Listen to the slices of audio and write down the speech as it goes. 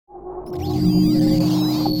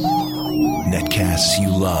Netcasts you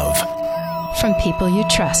love. From people you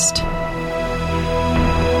trust.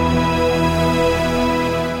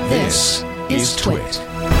 This is Twit.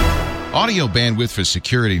 Audio bandwidth for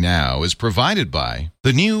Security Now is provided by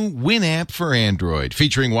the new Winamp for Android,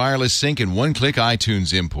 featuring wireless sync and one-click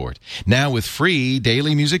iTunes import. Now with free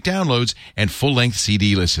daily music downloads and full-length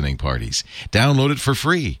CD listening parties. Download it for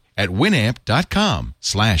free at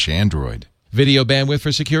winamp.com/Android. Video bandwidth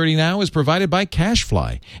for Security Now is provided by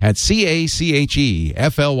CacheFly at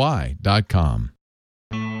CacheFly.com.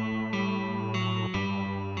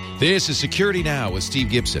 This is Security Now with Steve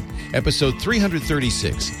Gibson, episode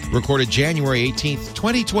 336, recorded January 18th,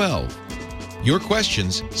 2012. Your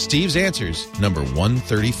questions, Steve's answers, number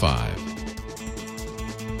 135.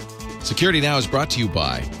 Security Now is brought to you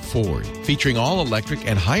by Ford, featuring all-electric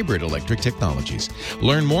and hybrid electric technologies.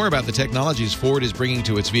 Learn more about the technologies Ford is bringing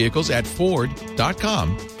to its vehicles at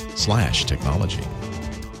Ford.com/technology.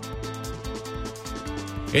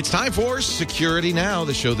 It's time for Security Now,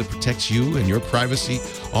 the show that protects you and your privacy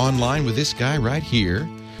online with this guy right here.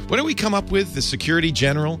 What did we come up with? The Security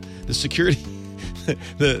General? The Security...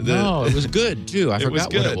 No, it was good, too. I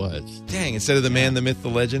forgot what it was. Dang, instead of the man, the myth, the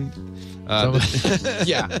legend...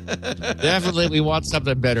 Yeah, definitely. We want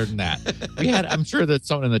something better than that. I'm sure that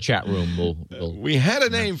someone in the chat room will. We had a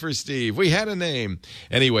name for Steve. We had a name.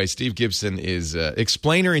 Anyway, Steve Gibson is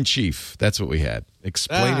explainer in chief. That's what we had.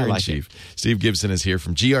 Explainer in chief. Steve Gibson is here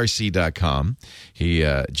from grc.com.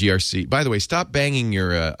 GRC. By the way, stop banging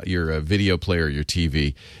your video player, your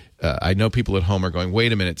TV. I know people at home are going,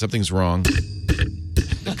 wait a minute, something's wrong.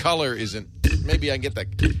 The color isn't. Maybe I can get that.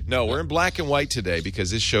 No, we're in black and white today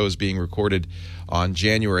because this show is being recorded on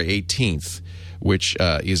January 18th, which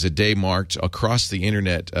is a day marked across the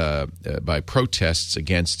internet by protests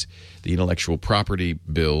against the intellectual property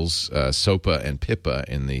bills, SOPA and PIPA,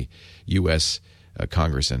 in the U.S.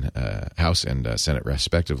 Congress and House and Senate,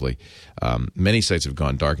 respectively. Many sites have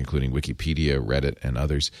gone dark, including Wikipedia, Reddit, and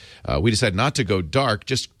others. We decided not to go dark,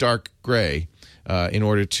 just dark gray, in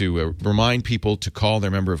order to remind people to call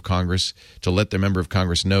their member of Congress, to let their member of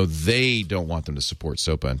Congress know they don't want them to support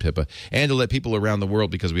SOPA and PIPA, and to let people around the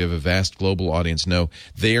world, because we have a vast global audience, know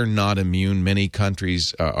they are not immune. Many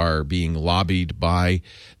countries are being lobbied by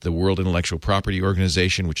the World Intellectual Property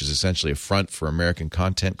Organization, which is essentially a front for American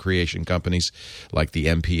content creation companies like the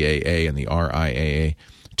MPAA and the RIAA,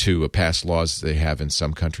 to pass laws they have in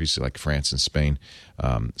some countries like France and Spain.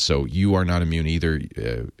 So you are not immune either.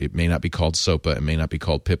 It may not be called SOPA. It may not be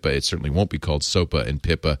called PIPA. It certainly won't be called SOPA and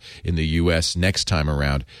PIPA in the U.S. next time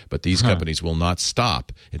around. But these companies will not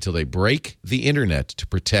stop until they break the internet to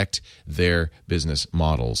protect their business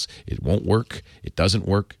models. It won't work. It doesn't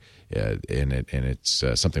work. And it's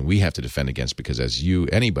something we have to defend against because, as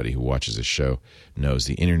anybody who watches this show knows,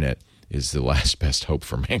 the internet is the last best hope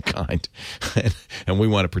for mankind, and we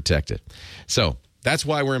want to protect it. So that's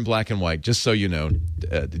why we're in black and white, just so you know.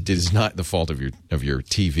 It is not the fault of your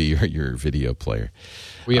TV or your video player.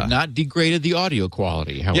 We have not degraded the audio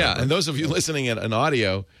quality, however. Yeah, and those of you listening in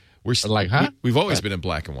audio, we're like, we've always been in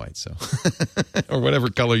black and white, so or whatever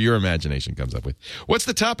color your imagination comes up with. What's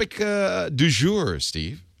the topic du jour,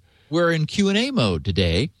 Steve? We're in Q&A mode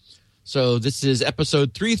today. So this is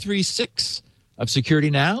episode 336 of Security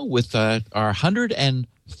Now with our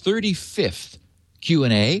 135th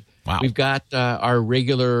Q&A. Wow. We've got our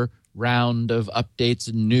regular round of updates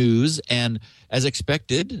and news. And as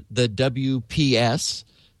expected, the WPS,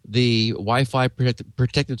 the Wi-Fi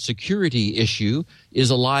protected security issue, is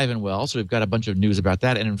alive and well. So we've got a bunch of news about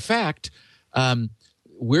that. And in fact,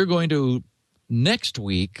 we're going to next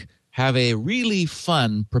week have a really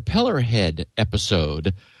fun propeller head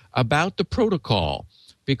episode about the protocol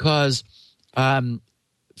because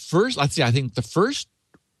first, let's see, I think the first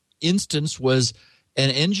instance was an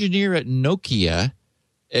engineer at Nokia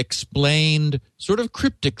explained sort of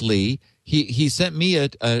cryptically, he sent me a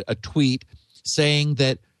tweet saying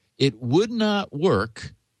that it would not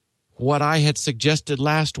work what I had suggested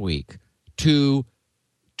last week to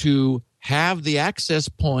have the access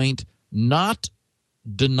point not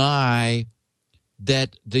deny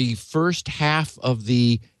that the first half of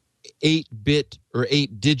the 8-bit or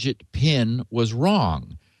 8-digit PIN was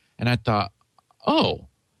wrong. And I thought, oh,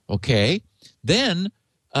 okay. Then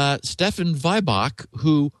Stefan Weibach,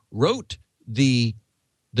 who wrote the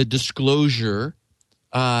disclosure,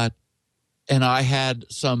 and I had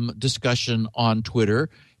some discussion on Twitter,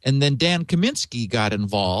 and then Dan Kaminsky got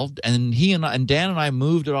involved, and Dan and I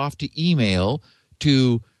moved it off to email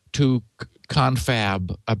to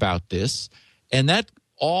Confab about this, and that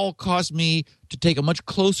all caused me to take a much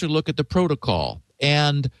closer look at the protocol.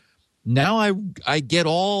 And now I get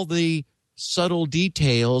all the subtle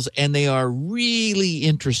details, and they are really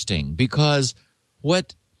interesting because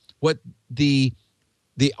what the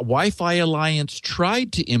Wi-Fi Alliance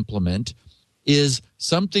tried to implement is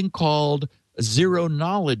something called zero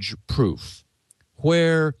knowledge proof,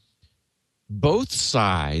 where both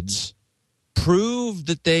sides prove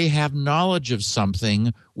that they have knowledge of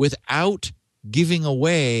something without giving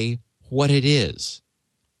away what it is.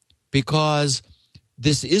 Because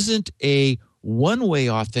this isn't a one-way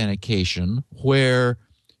authentication where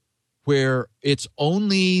it's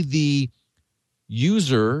only the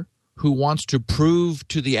user who wants to prove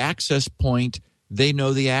to the access point they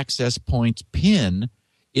know the access point's PIN.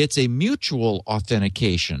 It's a mutual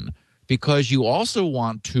authentication because you also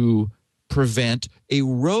want to prevent a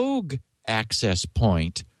rogue access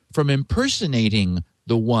point from impersonating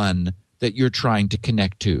the one that you're trying to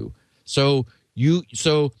connect to. So you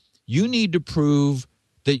need to prove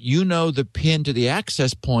that you know the PIN to the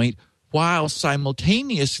access point while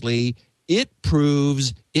simultaneously it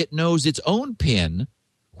proves it knows its own PIN,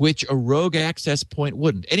 which a rogue access point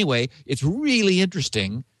wouldn't. Anyway, it's really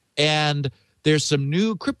interesting, and there's some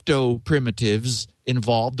new crypto primitives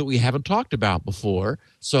involved that we haven't talked about before.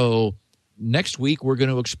 So next week, we're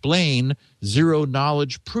going to explain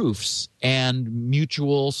zero-knowledge proofs and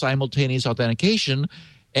mutual simultaneous authentication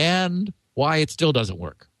and why it still doesn't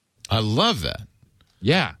work. I love that.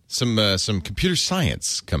 Yeah. Some computer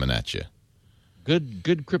science coming at you.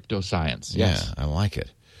 Good crypto science. Yes. Yeah, I like it.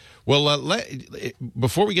 Well,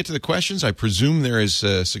 before we get to the questions, I presume there is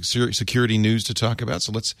security news to talk about.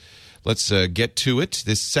 So let's get to it.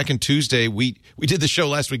 This second Tuesday, we did the show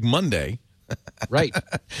last week Monday. Right.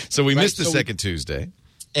 So we missed the second Tuesday.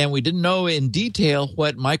 And we didn't know in detail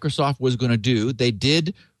what Microsoft was going to do. They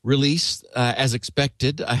did release, as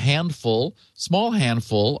expected, a small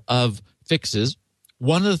handful of fixes.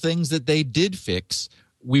 One of the things that they did fix,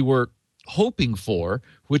 we were hoping for,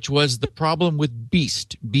 which was the problem with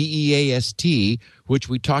Beast, B-E-A-S-T, which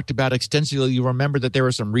we talked about extensively. You remember that there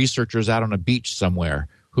were some researchers out on a beach somewhere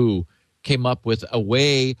who came up with a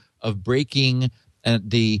way of breaking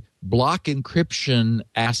the block encryption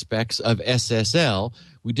aspects of SSL.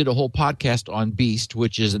 We did a whole podcast on Beast,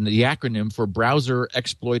 which is the acronym for Browser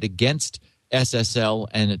Exploit Against SSL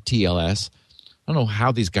and TLS. I don't know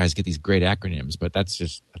how these guys get these great acronyms, but that's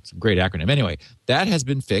a great acronym. Anyway, that has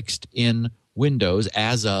been fixed in Windows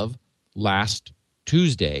as of last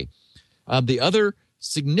Tuesday. The other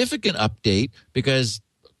significant update, because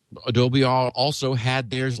Adobe also had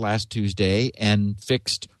theirs last Tuesday and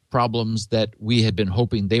fixed problems that we had been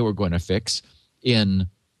hoping they were going to fix in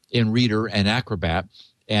Reader and Acrobat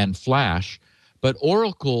and Flash, but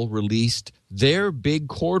Oracle released their big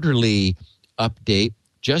quarterly update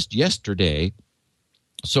just yesterday,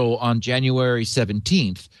 so on January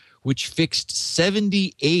 17th, which fixed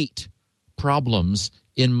 78 problems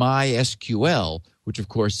in MySQL, which of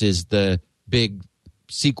course is the big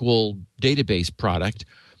SQL database product.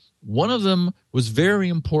 One of them was very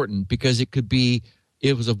important because it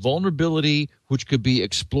was a vulnerability which could be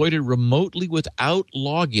exploited remotely without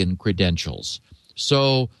login credentials.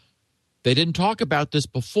 So they didn't talk about this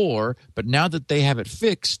before, but now that they have it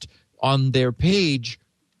fixed on their page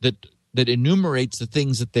that enumerates the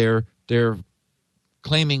things that they're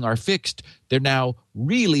claiming are fixed, they're now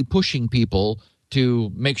really pushing people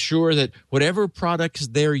to make sure that whatever products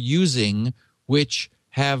they're using, which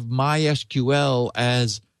have MySQL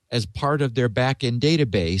as part of their backend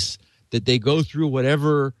database, that they go through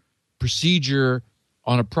whatever procedure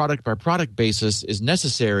on a product-by-product basis is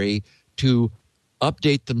necessary to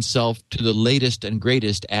update themselves to the latest and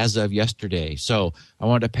greatest as of yesterday. So I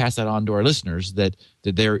wanted to pass that on to our listeners that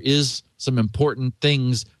there is some important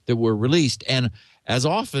things that were released. And as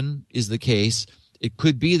often is the case, it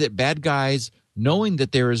could be that bad guys, knowing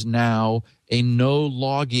that there is now a no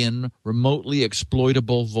login remotely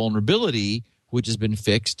exploitable vulnerability which has been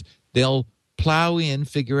fixed, they'll plow in,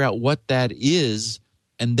 figure out what that is,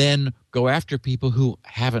 and then go after people who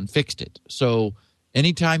haven't fixed it. So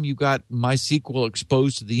anytime you got MySQL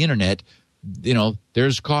exposed to the internet,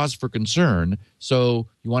 there's cause for concern. So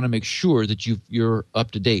you want to make sure that you're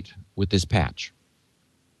up to date with this patch.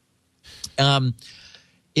 In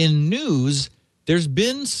news, there's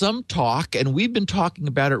been some talk, and we've been talking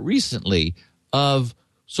about it recently, of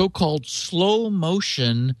so-called slow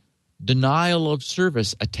motion denial of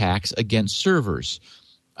service attacks against servers.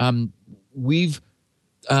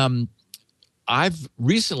 I've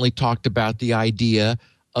recently talked about the idea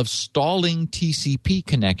of stalling TCP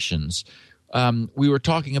connections. We were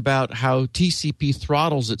talking about how TCP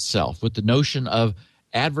throttles itself with the notion of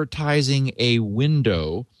advertising a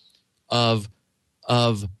window of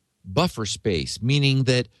buffer space, meaning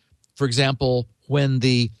that for example, when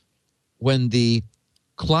the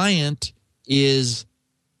client is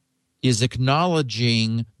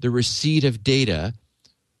acknowledging the receipt of data,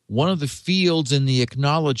 one of the fields in the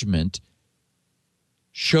acknowledgement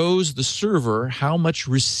shows the server how much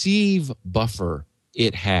receive buffer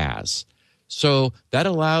it has. So that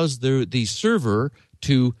allows the server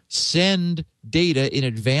to send data in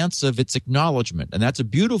advance of its acknowledgement. And that's a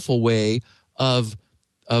beautiful way of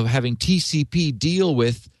having TCP deal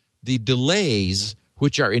with the delays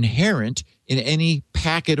which are inherent in any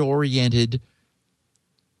packet-oriented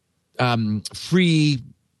free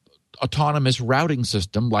autonomous routing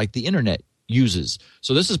system like the internet uses.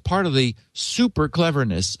 So this is part of the super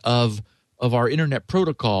cleverness of our internet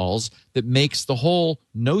protocols that makes the whole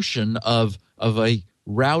notion of a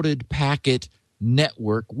routed packet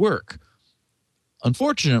network work.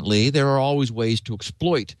 Unfortunately, there are always ways to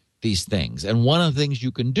exploit these things. And one of the things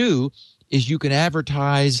you can do is you can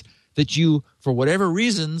advertise that you, for whatever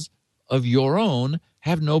reasons of your own,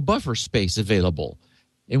 have no buffer space available.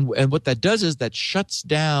 And what that does is that shuts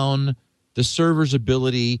down the server's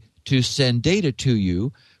ability to send data to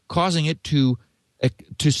you, causing it to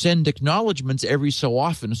send acknowledgments every so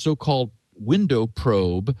often, a so-called window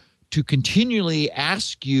probe, to continually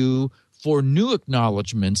ask you for new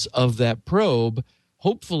acknowledgments of that probe,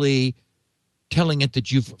 hopefully telling it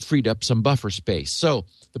that you've freed up some buffer space. So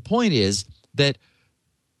the point is that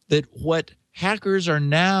what hackers are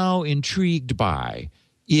now intrigued by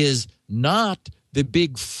is not the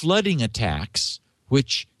big flooding attacks,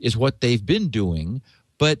 which is what they've been doing,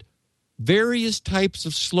 but various types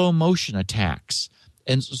of slow motion attacks.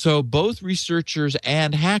 And so both researchers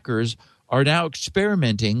and hackers are now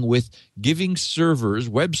experimenting with giving servers,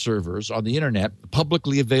 web servers on the internet,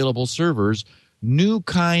 publicly available servers, new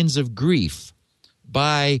kinds of grief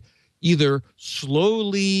by either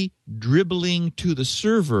slowly dribbling to the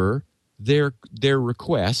server their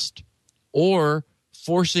request, or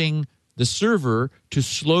forcing the server to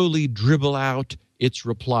slowly dribble out its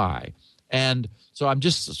reply. And so I'm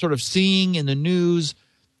just sort of seeing in the news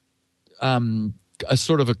a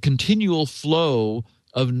sort of a continual flow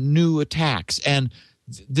of new attacks. And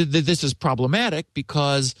this is problematic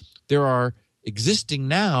because there are existing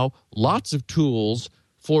now lots of tools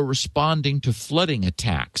for responding to flooding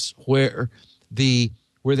attacks where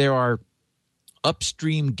there are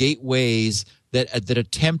upstream gateways that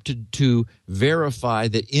attempted to verify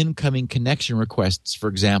that incoming connection requests, for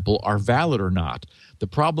example, are valid or not. The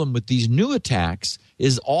problem with these new attacks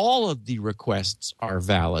is all of the requests are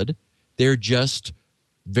valid. They're just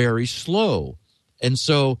very slow. And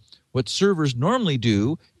so what servers normally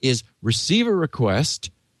do is receive a request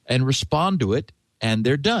and respond to it, and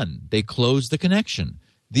they're done. They close the connection.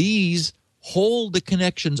 These hold the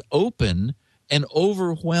connections open and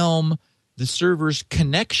overwhelm the server's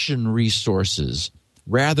connection resources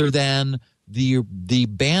rather than the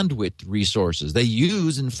bandwidth resources. They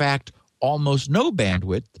use, in fact, almost no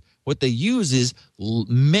bandwidth. What they use is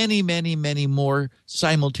many, many, many more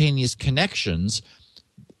simultaneous connections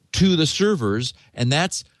to the servers, and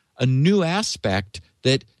that's a new aspect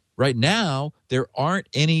that right now there aren't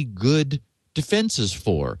any good defenses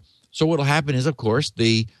for. So what will happen is, of course,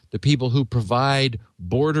 the people who provide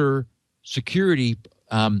border security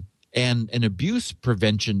and abuse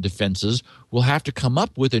prevention defenses will have to come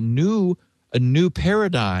up with a new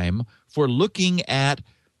paradigm for looking at,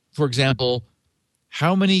 for example,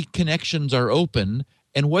 how many connections are open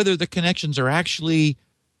and whether the connections are actually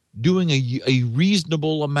doing a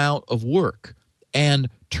reasonable amount of work, and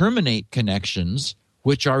terminate connections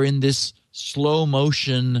which are in this slow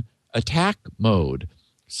motion attack mode.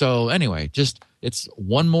 So anyway, just it's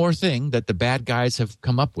one more thing that the bad guys have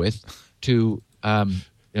come up with to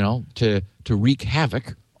wreak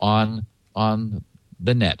havoc on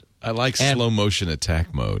the net. I like slow motion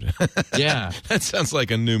attack mode. Yeah, that sounds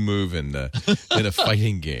like a new move in a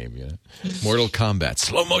fighting game. Yeah, Mortal Kombat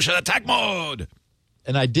slow motion attack mode.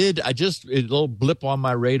 And a little blip on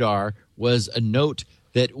my radar was a note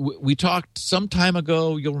that we talked some time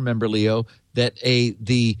ago. You'll remember, Leo, that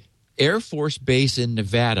the Air Force base in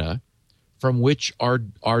Nevada, from which our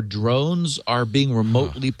drones are being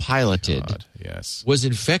remotely piloted, yes, was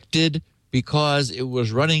infected because it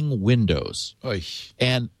was running Windows. Oy.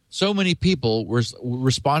 And so many people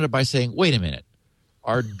responded by saying, wait a minute,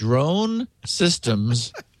 our drone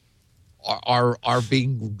systems are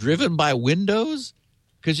being driven by Windows?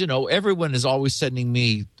 Because, everyone is always sending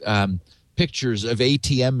me pictures of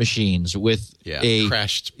ATM machines with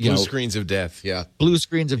crashed blue screens of death. Yeah, blue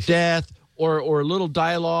screens of death, or a little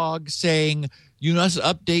dialogue saying, you must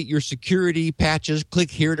update your security patches.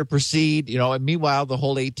 Click here to proceed. And meanwhile, the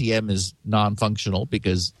whole ATM is non-functional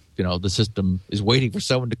because the system is waiting for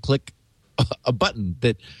someone to click a button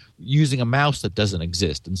that using a mouse that doesn't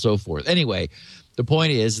exist and so forth. Anyway, the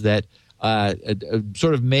point is that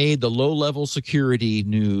sort of made the low-level security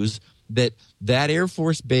news that Air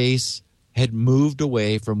Force base had moved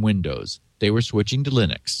away from Windows. They were switching to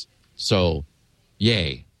Linux. So,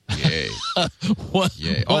 yay. Yay.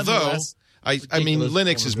 Yay. Although, I mean,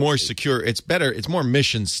 Linux is more secure. It's better. It's more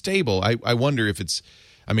mission stable. I wonder if it's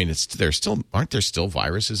 – I mean, aren't there still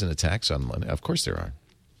viruses and attacks on Linux? Just course there are.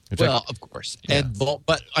 Well, of course, yeah.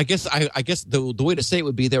 But I guess the way to say it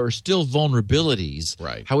would be there are still vulnerabilities.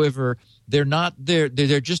 Right. However, they're not they're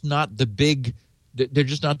just not the big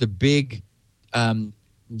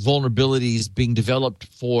vulnerabilities being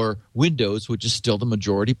developed for Windows, which is still the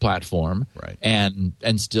majority platform, right? And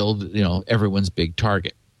still everyone's big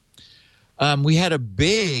target. We had a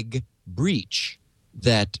big breach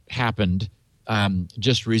that happened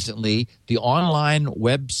just recently. The online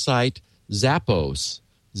website Zappos.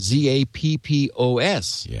 Zappos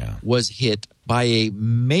was hit by a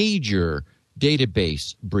major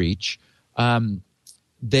database breach.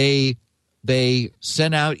 They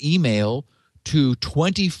sent out email to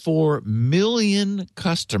 24 million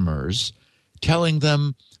customers telling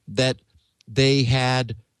them that they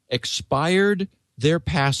had expired their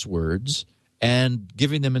passwords and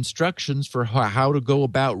giving them instructions for how to go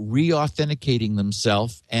about re-authenticating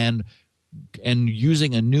themselves and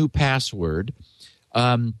using a new password.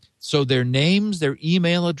 So their names, their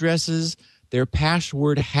email addresses, their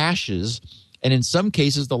password hashes, and in some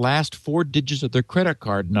cases the last 4 digits of their credit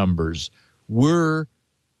card numbers were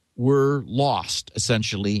lost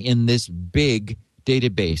essentially in this big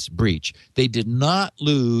database breach. They did not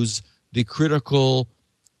lose the critical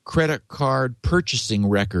credit card purchasing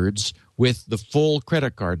records with the full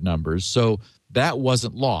credit card numbers, so that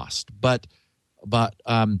wasn't lost. But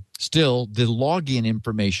still, the login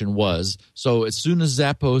information was. So as soon as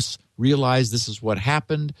Zappos realized this is what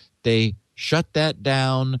happened, they shut that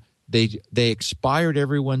down. They expired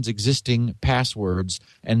everyone's existing passwords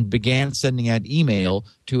and began sending out email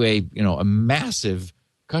to a massive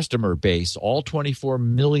customer base, all 24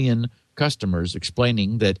 million customers,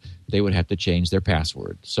 explaining that they would have to change their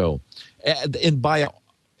password. So, and by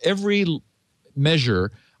every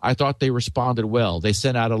measure, I thought they responded well. They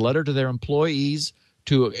sent out a letter to their employees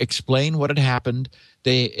to explain what had happened.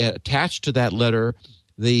 They attached to that letter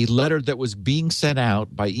the letter that was being sent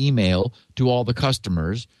out by email to all the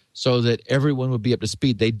customers so that everyone would be up to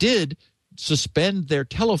speed. They did suspend their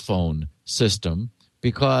telephone system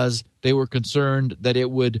because they were concerned that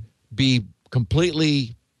it would be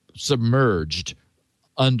completely submerged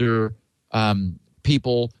under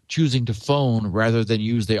people choosing to phone rather than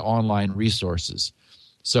use the online resources.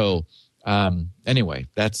 So anyway,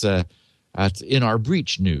 that's in our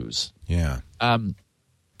breach news. Yeah.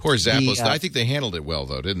 Poor Zappos. I think they handled it well,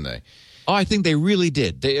 though, didn't they? Oh, I think they really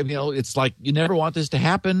did. It's like you never want this to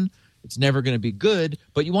happen. It's never going to be good,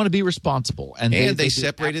 but you want to be responsible. And they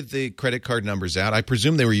separated the credit card numbers out. I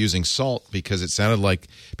presume they were using Salt because it sounded like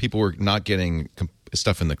people were not getting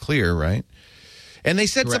stuff in the clear, right? And they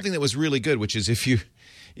said something that was really good, which is if you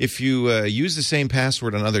use the same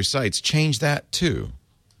password on other sites, change that too.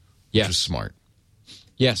 Yes. Which is smart.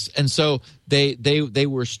 Yes, and so they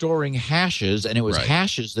were storing hashes, and it was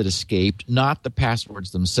hashes that escaped, not the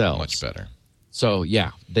passwords themselves. Much better. So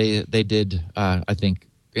yeah, they did. I think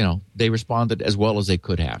they responded as well as they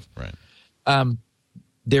could have. Right.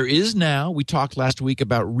 There is now. We talked last week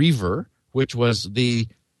about Reaver, which was the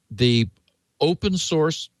open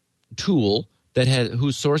source tool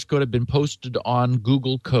whose source code had been posted on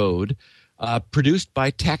Google Code, produced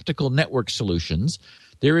by Tactical Network Solutions.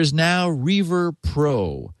 There is now Reaver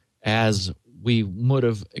Pro, as we would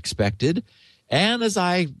have expected. And as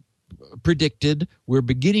I predicted, we're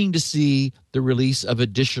beginning to see the release of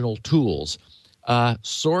additional tools.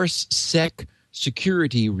 SourceSec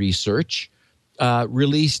Security Research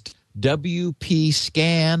released WP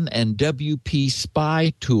Scan and WP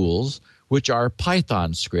Spy tools, which are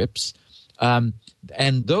Python scripts. And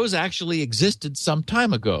those actually existed some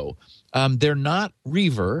time ago. They're not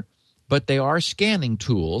Reaver, but they are scanning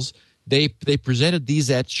tools. They presented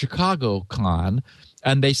these at ChicagoCon,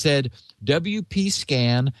 and they said WP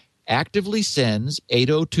Scan actively sends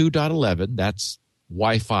 802.11, that's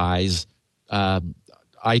Wi-Fi's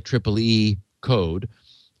IEEE code,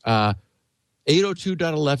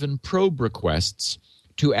 802.11 probe requests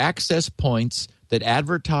to access points that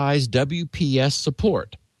advertise WPS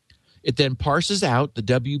support. It then parses out the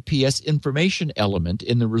WPS information element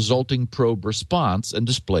in the resulting probe response and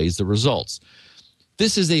displays the results.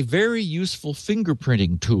 This is a very useful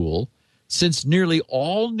fingerprinting tool since nearly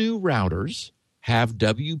all new routers have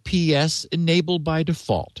WPS enabled by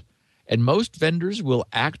default, and most vendors will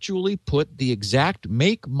actually put the exact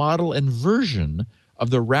make, model, and version of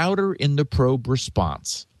the router in the probe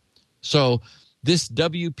response. So this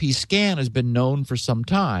WP scan has been known for some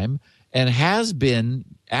time and has been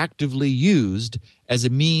actively used as a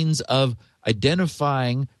means of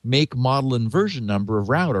identifying make, model, and version number of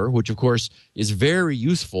router, which of course is very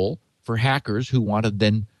useful for hackers who want to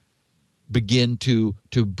then begin to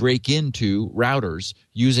break into routers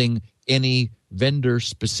using any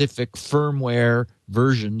vendor-specific firmware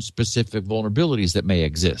version-specific vulnerabilities that may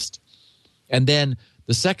exist. And then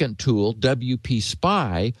the second tool, WP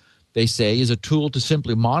Spy, they say, is a tool to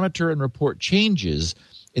simply monitor and report changes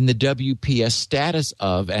in the WPS status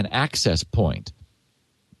of an access point.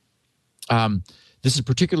 This is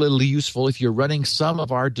particularly useful if you're running some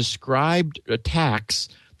of our described attacks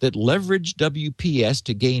that leverage WPS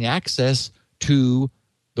to gain access to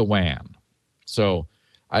the WAN. So,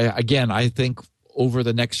 I think over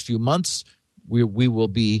the next few months, we will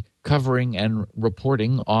be covering and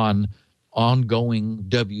reporting on ongoing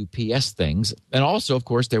WPS things. And also, of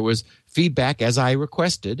course, there was feedback, as I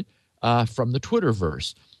requested, from the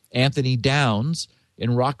Twitterverse. Anthony Downs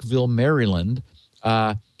in Rockville, Maryland,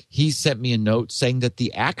 he sent me a note saying that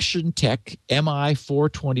the Action Tech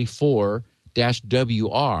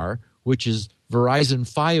MI424-WR, which is Verizon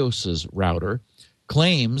Fios's router,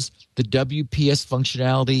 claims the WPS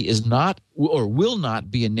functionality is not or will not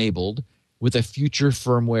be enabled with a future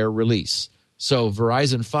firmware release. So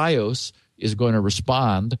Verizon Fios is going to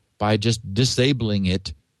respond by just disabling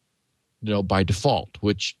it, by default,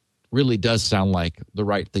 which really does sound like the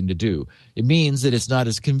right thing to do. It means that it's not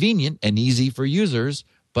as convenient and easy for users,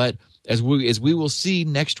 but as we will see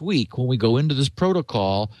next week when we go into this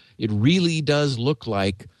protocol, it really does look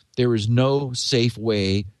like there is no safe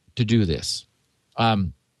way to do this.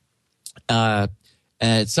 And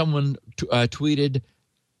someone tweeted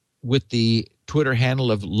with the Twitter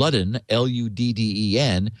handle of Ludden,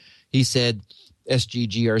 Ludden. He said,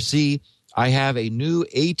 SGGRC, I have a new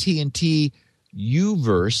AT&T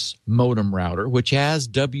Uverse modem router, which has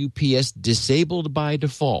WPS disabled by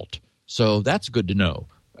default. So that's good to know.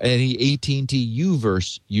 Any AT&T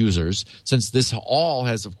Uverse users, since this all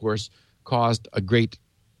has, of course, caused a great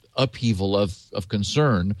upheaval of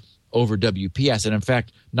concern over WPS. And in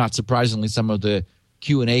fact, not surprisingly, some of the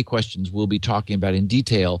Q&A questions we'll be talking about in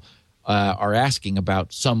detail are asking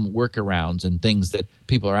about some workarounds and things that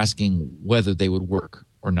people are asking whether they would work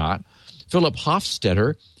or not. Philip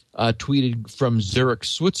Hofstetter tweeted from Zurich,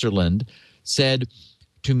 Switzerland, said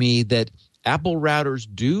to me that Apple routers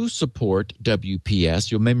do support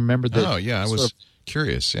WPS. You'll remember that. Oh, yeah, I was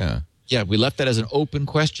curious, yeah. Yeah, we left that as an open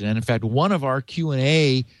question. And in fact, one of our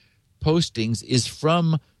Q&A postings is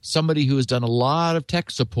from somebody who has done a lot of tech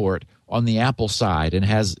support on the Apple side and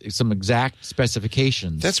has some exact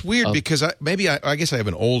specifications. That's weird because I guess I have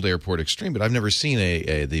an old Airport Extreme, but I've never seen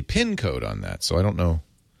the PIN code on that, so I don't know.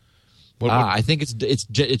 I think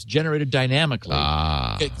it's generated dynamically.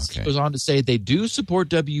 Okay. It goes on to say they do support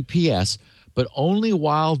WPS, but only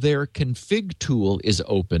while their config tool is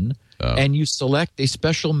open and you select a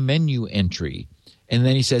special menu entry. And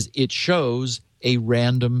then he says it shows a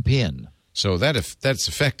random PIN. So that's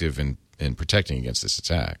effective in protecting against this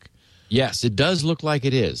attack. Yes, it does look like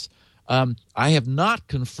it is. I have not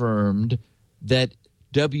confirmed that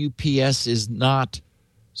WPS is not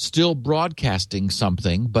still broadcasting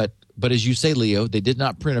something, but as you say, Leo, they did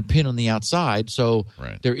not print a pin on the outside, so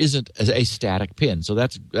There isn't a static pin. So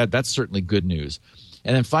that's certainly good news.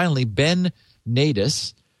 And then finally, Ben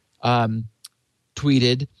Nadis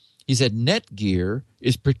tweeted, he said, Netgear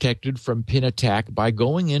is protected from pin attack by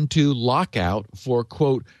going into lockout for,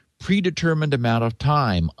 quote, predetermined amount of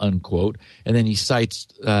time, unquote. And then he cites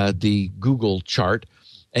the Google chart,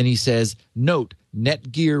 and he says, note,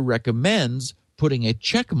 Netgear recommends putting a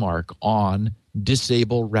check mark on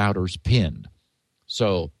disable router's pin.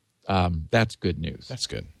 So that's good news. That's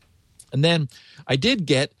good. And then I did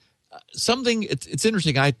get something. It's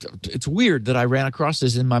interesting. It's weird that I ran across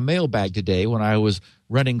this in my mailbag today when I was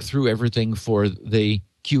running through everything for the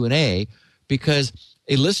Q&A, because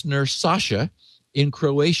a listener, Sasha, in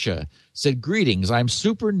Croatia, said, greetings, I'm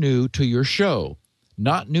super new to your show.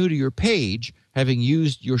 Not new to your page, having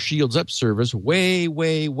used your Shields Up service way,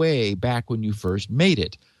 way, way back when you first made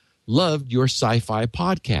it. Loved your sci-fi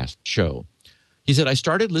podcast show. He said, I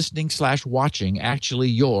started listening/watching actually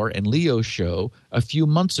your and Leo's show a few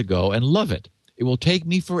months ago and love it. It will take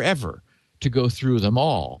me forever to go through them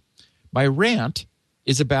all. My rant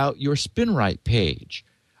is about your SpinRite page.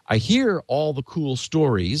 I hear all the cool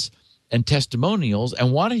stories and testimonials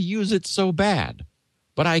and want to use it so bad,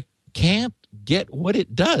 but I can't get what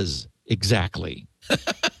it does exactly.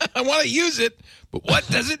 I want to use it, but what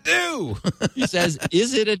does it do? He says,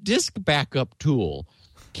 is it a disk backup tool?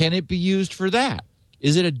 Can it be used for that?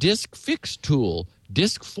 Is it a disk fix tool,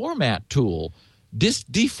 disk format tool, disk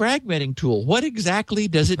defragmenting tool? What exactly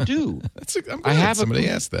does it do? I'm glad somebody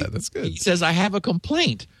asked that. That's good. He says, I have a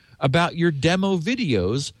complaint about your demo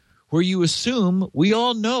videos where you assume we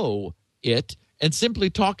all know it and simply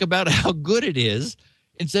talk about how good it is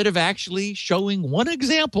instead of actually showing one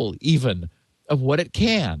example even of what it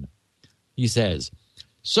can, he says.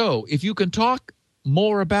 So if you can talk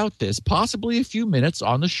more about this, possibly a few minutes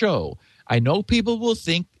on the show. I know people will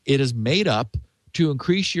think it is made up to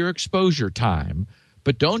increase your exposure time,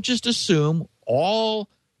 but don't just assume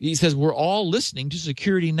he says, we're all listening to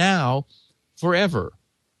Security Now forever.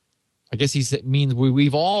 I guess he means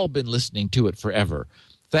we've all been listening to it forever.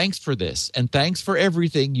 Thanks for this, and thanks for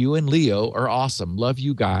everything. You and Leo are awesome. Love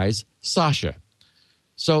you guys, Sasha.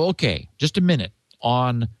 So, okay, just a minute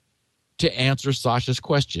to answer Sasha's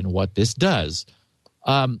question, what this does,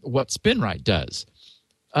 what SpinRite does.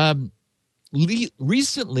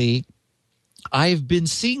 Recently, I've been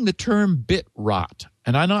seeing the term bit rot,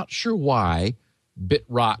 and I'm not sure why bit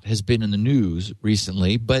rot has been in the news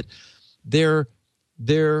recently, but there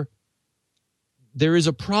is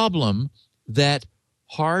a problem that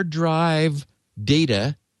hard drive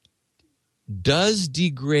data does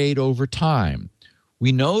degrade over time.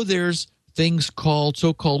 We know there's things called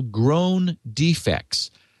so-called grown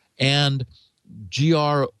defects, and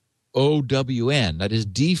GROWN, that is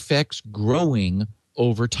defects growing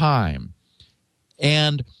over time.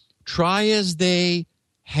 And try as they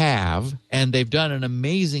have, and they've done an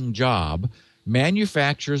amazing job,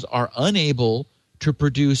 manufacturers are unable to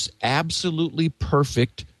produce absolutely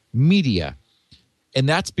perfect media. And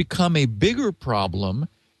that's become a bigger problem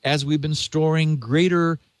as we've been storing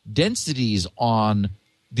greater densities on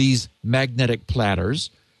these magnetic platters,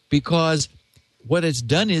 because what it's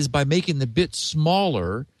done is by making the bit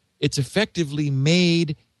smaller, it's effectively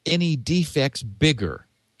made any defects bigger.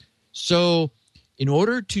 So in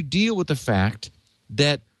order to deal with the fact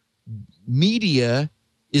that media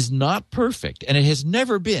is not perfect, and it has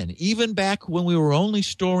never been, even back when we were only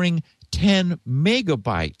storing 10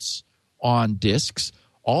 megabytes on disks,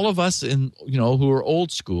 all of us who are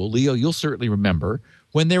old school, Leo, you'll certainly remember,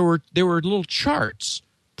 when there were little charts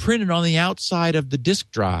printed on the outside of the disk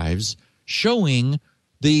drives showing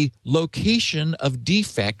the location of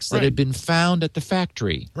defects that had been found at the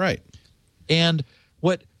factory. Right. And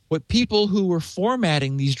what people who were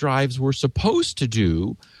formatting these drives were supposed to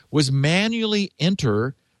do was manually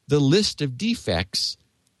enter the list of defects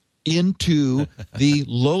into the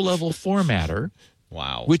low-level formatter,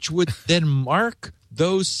 which would then mark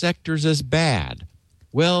those sectors as bad.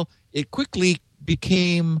 Well, it quickly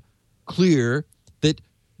became clear that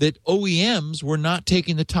OEMs were not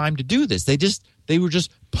taking the time to do this. They were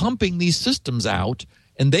just pumping these systems out,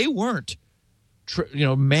 and they weren't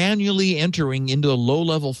manually entering into a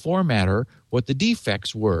low-level formatter what the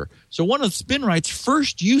defects were. So one of SpinRite's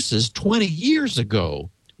first uses 20 years ago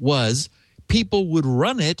was people would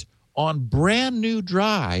run it on brand new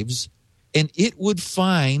drives, and it would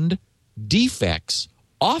find defects,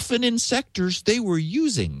 often in sectors they were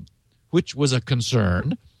using, which was a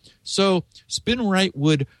concern. So SpinRite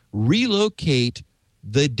would relocate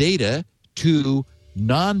the data to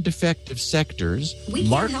non-defective sectors,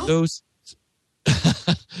 mark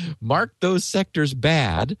those sectors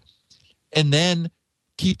bad, and then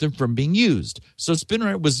keep them from being used. So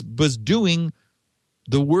SpinRite was doing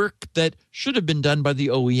the work that should have been done by the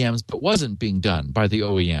OEMs but wasn't being done by the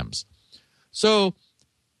OEMs. So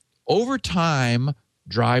over time,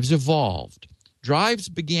 drives evolved. Drives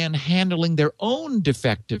began handling their own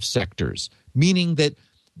defective sectors, meaning that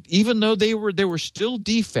even though there were still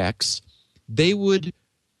defects, they would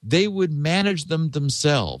manage them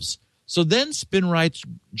themselves. So then SpinRite's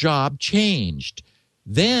job changed.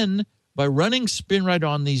 Then, by running SpinRite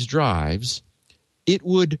on these drives, it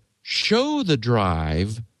would show the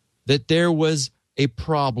drive that there was a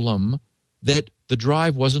problem that the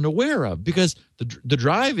drive wasn't aware of, because the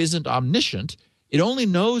drive isn't omniscient. It only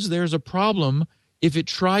knows there's a problem if it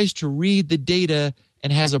tries to read the data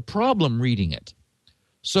and has a problem reading it.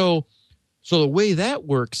 So the way that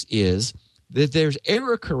works is that there's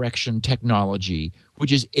error correction technology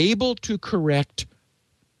which is able to correct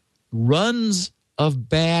runs of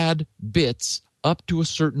bad bits up to a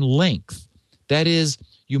certain length. That is,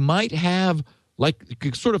 you might have, you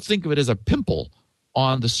could sort of think of it as a pimple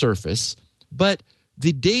on the surface, but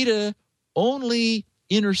the data only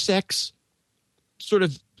intersects sort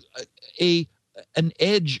of an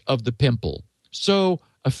edge of the pimple. So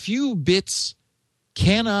a few bits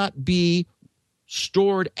cannot be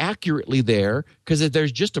stored accurately there because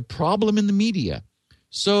there's just a problem in the media.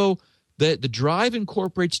 So the drive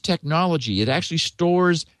incorporates technology. It actually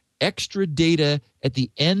stores extra data at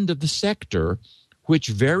the end of the sector, which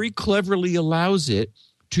very cleverly allows it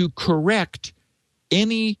to correct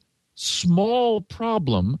any small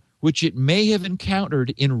problem which it may have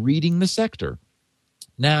encountered in reading the sector.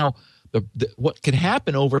 Now, what can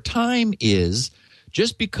happen over time is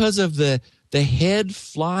just because of the head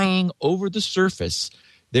flying over the surface,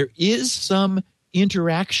 there is some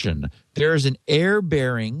interaction. There's an air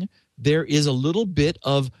bearing. There is a little bit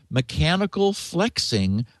of mechanical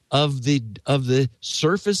flexing of the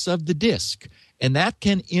surface of the disk, and that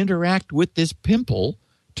can interact with this pimple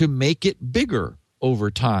to make it bigger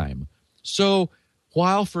over time. So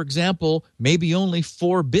while, for example, maybe only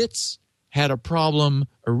 4 bits had a problem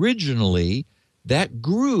originally, that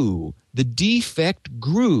grew. The defect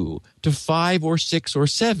grew to 5 or 6 or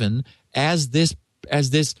 7 as this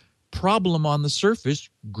problem on the surface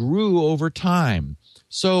grew over time.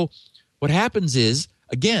 So what happens is,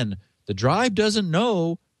 again, the drive doesn't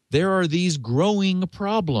know there are these growing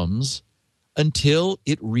problems until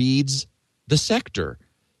it reads the sector.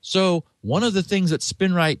 So one of the things that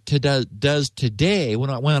SpinRite does today, when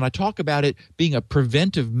I talk about it being a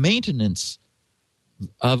preventive maintenance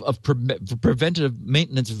preventive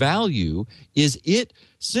maintenance value, is it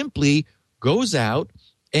simply goes out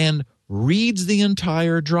and reads the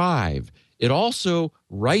entire drive. It also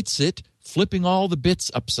writes it, flipping all the bits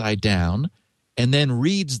upside down, and then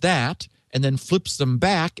reads that, and then flips them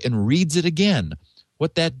back and reads it again.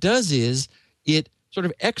 What that does is it sort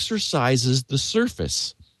of exercises the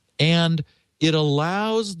surface, and it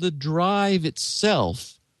allows the drive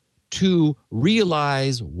itself to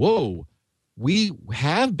realize, whoa, we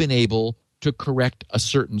have been able to correct a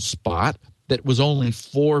certain spot that was only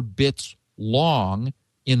 4 bits long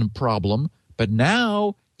in problem, but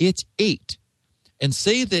now it's 8. And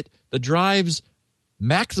say that the drive's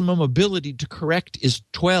maximum ability to correct is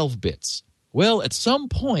 12 bits. Well, at some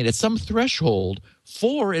point, at some threshold,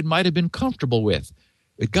 4 it might have been comfortable with.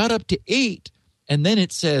 It got up to 8, and then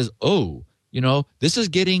it says, oh, this is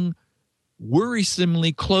getting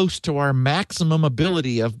worrisomely close to our maximum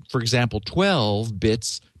ability of, for example, 12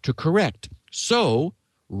 bits to correct. So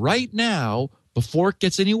right now, before it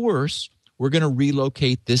gets any worse, we're going to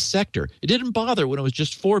relocate this sector. It didn't bother when it was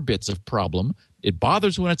just 4 bits of problem. It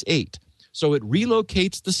bothers when it's 8. So it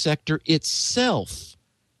relocates the sector itself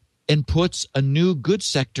and puts a new good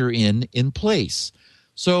sector in place.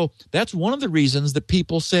 So that's one of the reasons that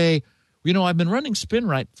people say, I've been running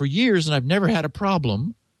SpinRite for years and I've never had a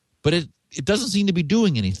problem, but it doesn't seem to be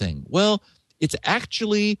doing anything. Well, it's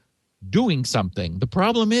actually doing something. The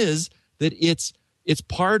problem is that it's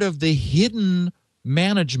part of the hidden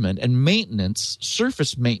management and maintenance,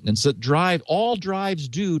 surface maintenance that all drives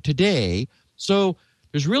do today. So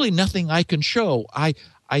there's really nothing I can show. I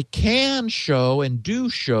can show and do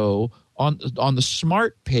show on the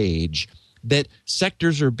SMART page that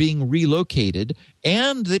sectors are being relocated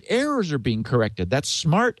and that errors are being corrected. That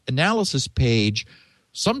SMART analysis page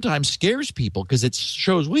sometimes scares people because it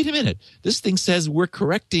shows, wait a minute, this thing says we're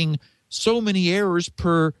correcting so many errors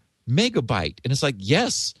per megabyte. And it's like,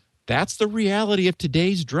 yes, that's the reality of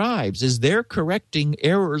today's drives, is they're correcting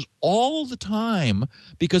errors all the time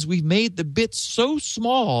because we've made the bits so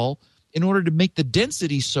small in order to make the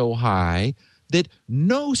density so high that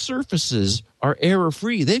no surfaces are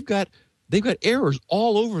error-free. They've got errors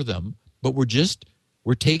all over them, but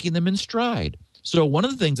we're taking them in stride. So one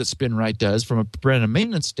of the things that SpinRite does from a preventive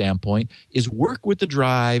maintenance standpoint is work with the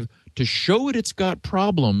drive to show it it's got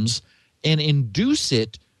problems and induce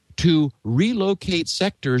it to relocate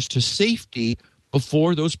sectors to safety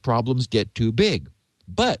before those problems get too big.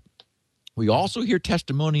 But we also hear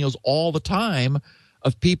testimonials all the time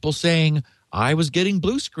of people saying, I was getting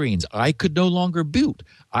blue screens. I could no longer boot.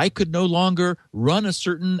 I could no longer run a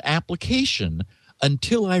certain application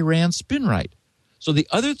until I ran SpinRite. So the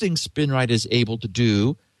other thing SpinRite is able to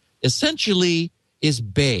do essentially is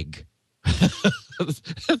beg.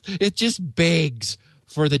 It just begs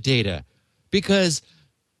for the data because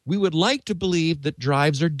we would like to believe that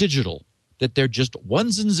drives are digital, that they're just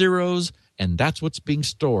ones and zeros, and that's what's being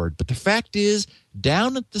stored. But the fact is,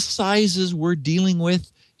 down at the sizes we're dealing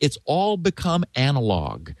with, it's all become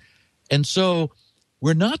analog. And so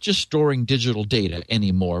we're not just storing digital data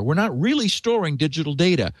anymore. We're not really storing digital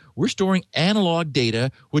data. We're storing analog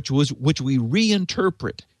data, which we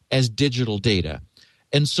reinterpret as digital data.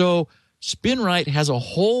 And so SpinRite has a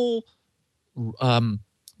whole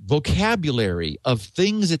vocabulary of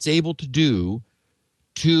things it's able to do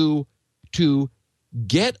to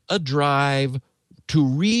get a drive to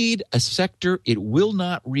read a sector it will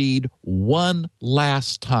not read one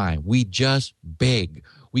last time. We just beg.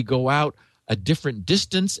 We go out a different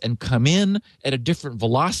distance and come in at a different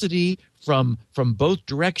velocity from both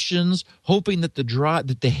directions, hoping that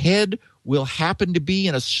the head will happen to be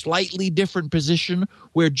in a slightly different position,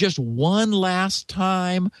 where just one last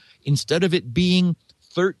time, instead of it being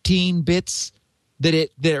 13 bits that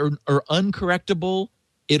are uncorrectable,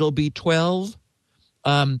 it'll be 12.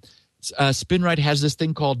 SpinRite has this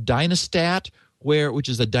thing called Dynastat, which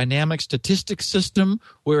is a dynamic statistics system,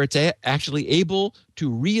 where it's actually able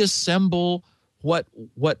to reassemble what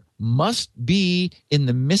must be in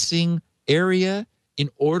the missing area in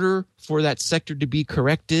order for that sector to be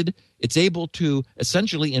corrected. It's able to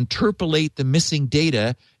essentially interpolate the missing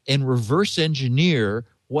data and reverse engineer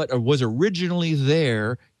what was originally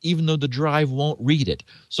there, even though the drive won't read it.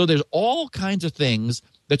 So there's all kinds of things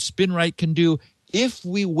that SpinRite can do if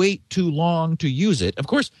we wait too long to use it. Of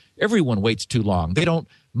course, everyone waits too long.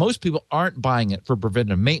 Most people aren't buying it for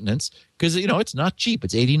preventive maintenance because, it's not cheap.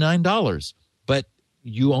 It's $89. But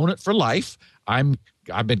you own it for life. I've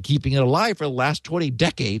been keeping it alive for the last 2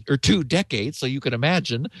 decades, so you can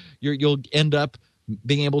imagine you'll end up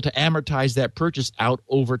being able to amortize that purchase out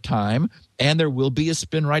over time. And there will be a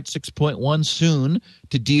SpinRite 6.1 soon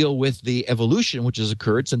to deal with the evolution which has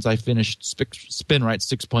occurred since I finished SpinRite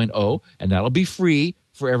 6.0, and that'll be free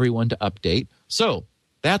for everyone to update. So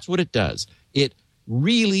that's what it does. It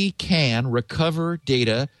really can recover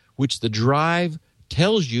data which the drive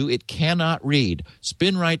tells you it cannot read.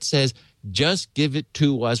 SpinRite says, just give it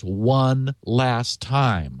to us one last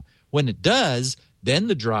time. When it does, then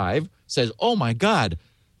the drive says, oh my God,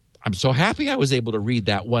 I'm so happy I was able to read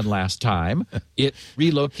that one last time. It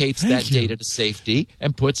relocates that data to safety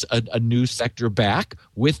and puts a new sector back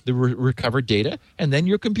with the recovered data, and then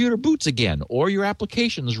your computer boots again, or your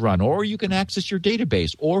applications run, or you can access your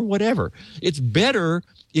database, or whatever. It's better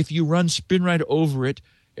if you run SpinRite over it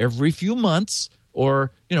every few months,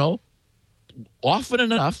 or, often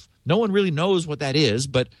enough. No one really knows what that is,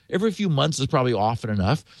 but every few months is probably often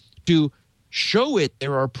enough to show it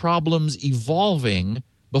there are problems evolving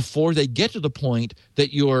before they get to the point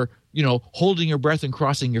that you're, holding your breath and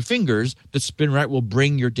crossing your fingers that SpinRite will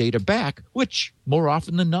bring your data back, which more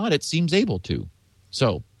often than not it seems able to.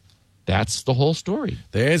 So that's the whole story.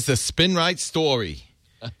 There's the SpinRite story.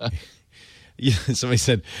 Yeah, somebody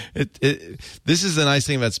said, this is the nice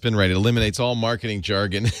thing about SpinRite. It eliminates all marketing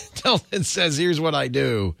jargon. It says, here's what I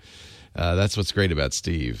do. That's what's great about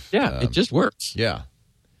Steve. Yeah, it just works. Yeah.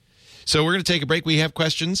 So we're going to take a break. We have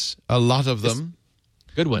questions, a lot of them.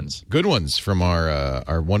 Good ones. Good ones from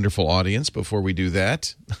our wonderful audience. Before we do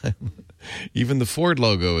that, even the Ford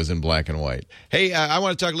logo is in black and white. Hey, I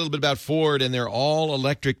want to talk a little bit about Ford and their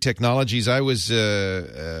all-electric technologies. I was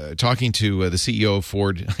talking to the CEO of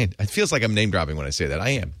Ford. It feels like I'm name-dropping when I say that. I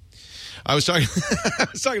am. I was talking to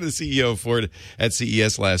the CEO of Ford at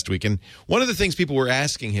CES last week, and one of the things people were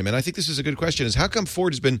asking him, and I think this is a good question, is how come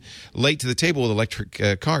Ford has been late to the table with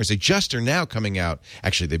electric cars? They just are now coming out.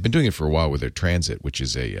 Actually, they've been doing it for a while with their Transit, which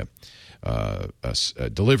is a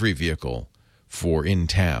delivery vehicle for in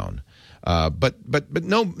town. But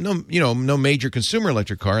no major consumer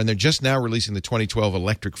electric car, and they're just now releasing the 2012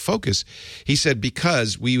 electric Focus. He said,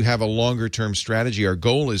 because we have a longer term strategy, our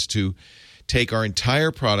goal is to take our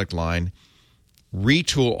entire product line,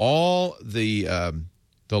 retool all the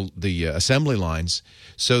assembly lines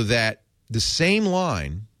so that the same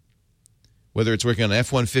line, whether it's working on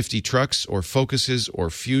F-150 trucks or Focuses or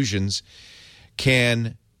Fusions,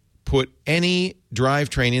 can put any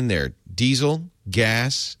drivetrain in there, diesel,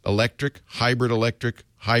 gas, electric,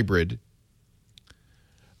 hybrid,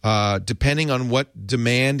 depending on what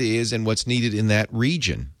demand is and what's needed in that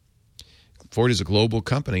region. Ford is a global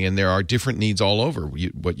company, and there are different needs all over.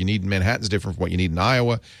 What you need in Manhattan is different from what you need in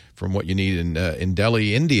Iowa, from what you need in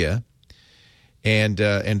Delhi, India, and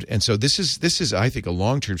so this is I think a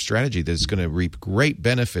long-term strategy that is going to reap great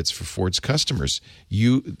benefits for Ford's customers.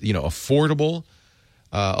 Affordable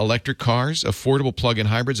electric cars, affordable plug-in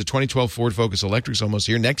hybrids. A 2012 Ford Focus Electric is almost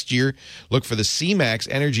here. Next year, look for the C-Max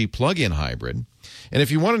Energy plug-in hybrid. And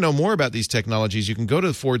if you want to know more about these technologies, you can go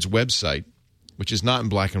to Ford's website, which is not in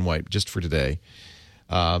black and white, just for today,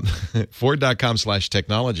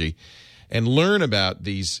 Ford.com/technology, and learn about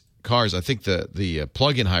these cars. I think the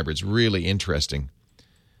plug-in hybrid's really interesting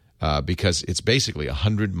because it's basically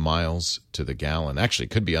 100 miles to the gallon. Actually,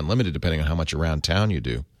 it could be unlimited depending on how much around town you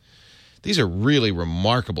do. These are really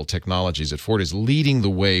remarkable technologies that Ford is leading the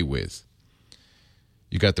way with.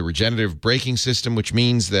 You got the regenerative braking system, which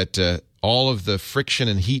means that all of the friction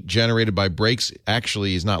and heat generated by brakes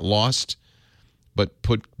actually is not lost but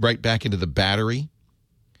put right back into the battery.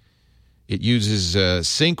 It uses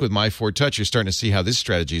sync with My Ford Touch. You're starting to see how this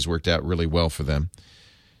strategy has worked out really well for them.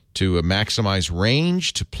 To maximize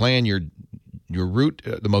range, to plan your route,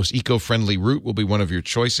 the most eco-friendly route will be one of your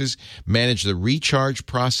choices. Manage the recharge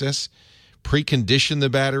process. Precondition the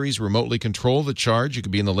batteries. Remotely control the charge. You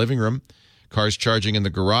could be in the living room. Cars charging in the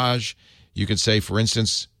garage. You could say, for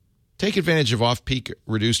instance, take advantage of off-peak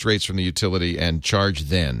reduced rates from the utility and charge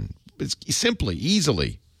then. It's simply,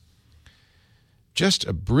 easily. Just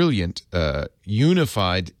a brilliant,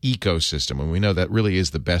 unified ecosystem. And we know that really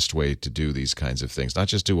is the best way to do these kinds of things. Not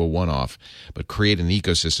just do a one-off, but create an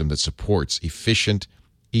ecosystem that supports efficient,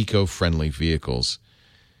 eco-friendly vehicles.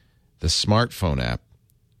 The smartphone app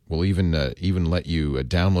will even let you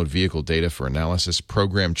download vehicle data for analysis,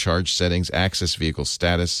 program charge settings, access vehicle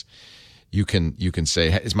status. You can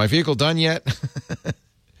say, is my vehicle done yet?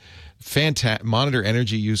 Monitor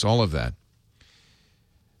energy use, all of that.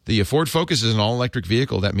 The Ford Focus is an all-electric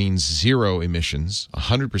vehicle. That means zero emissions,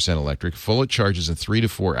 100% electric, full of charges in 3 to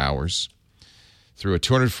 4 hours through a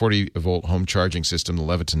 240-volt home charging system. The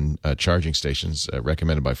Leviton charging stations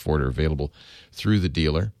recommended by Ford are available through the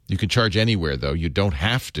dealer. You can charge anywhere, though. You don't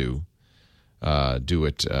have to do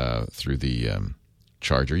it through the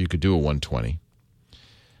charger. You could do a 120.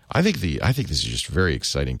 I think this is just very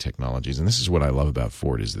exciting technologies, and this is what I love about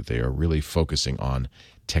Ford is that they are really focusing on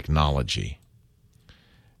technology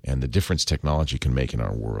and the difference technology can make in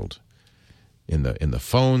our world. In the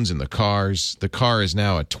phones, in the cars. The car is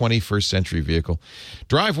now a 21st century vehicle.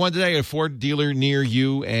 Drive one today at a Ford dealer near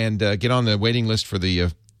you and get on the waiting list for the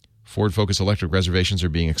Ford Focus electric. Reservations are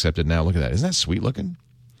being accepted now. Look at that. Isn't that sweet looking?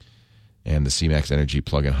 And the C-Max Energy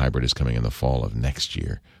plug-in hybrid is coming in the fall of next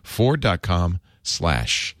year.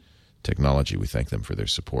 Ford.com/technology. We thank them for their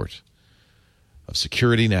support of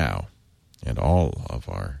Security Now and all of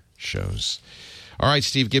our shows. All right,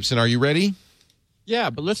 Steve Gibson, are you ready? Yeah,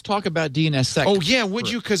 but let's talk about DNSSEC. Oh, yeah,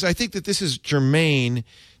 would you? Because I think that this is germane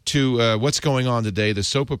to what's going on today, the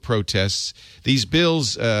SOPA protests. These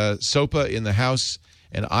bills, SOPA in the House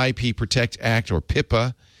and IP Protect Act, or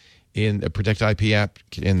PIPA, in Protect IP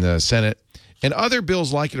Act in the Senate, and other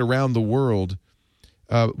bills like it around the world.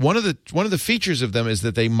 One of the features of them is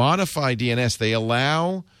that they modify DNS. They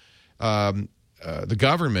allow the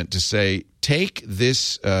government to say, take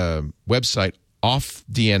this website off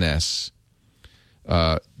DNS.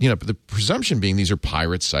 The presumption being these are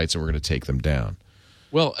pirate sites and we're going to take them down.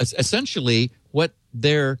 Well, essentially, what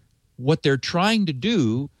they're trying to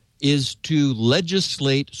do is to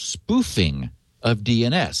legislate spoofing of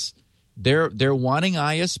DNS. They're wanting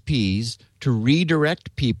ISPs to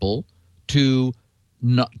redirect people to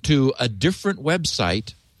a different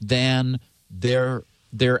website than their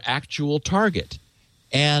actual target.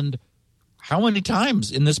 And how many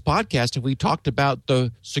times in this podcast have we talked about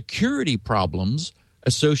the security problems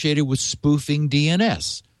associated with spoofing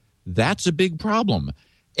DNS? That's a big problem.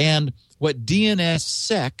 And what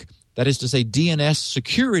DNSSEC, that is to say DNS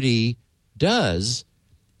security, does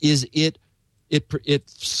is it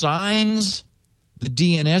signs the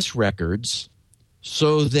DNS records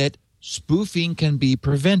so that spoofing can be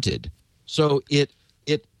prevented. So it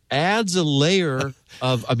adds a layer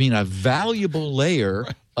a valuable layer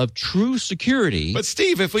of true security. But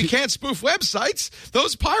Steve, if we can't spoof websites,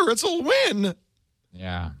 those pirates will win.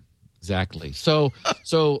 Yeah, exactly. So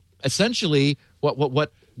essentially,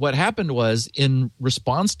 what happened was, in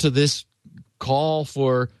response to this call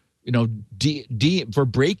for for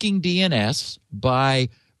breaking DNS by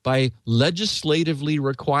legislatively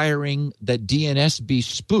requiring that DNS be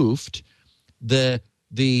spoofed, the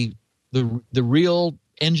real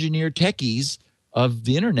engineer techies of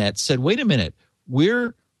the internet said, wait a minute,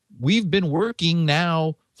 we've been working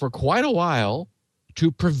now for quite a while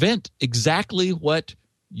to prevent exactly what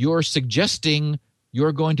you're suggesting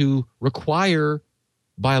you're going to require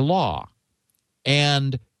by law.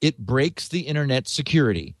 And it breaks the internet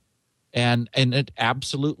security. And it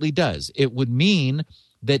absolutely does. It would mean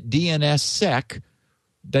that DNSSEC,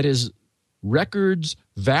 that is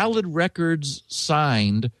valid records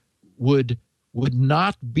signed, would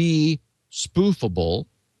not be spoofable.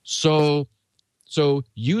 So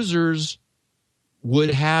users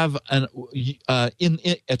would have at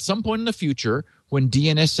some point in the future, when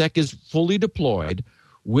DNSSEC is fully deployed,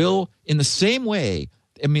 will, in the same way,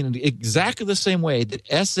 exactly the same way that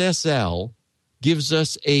SSL gives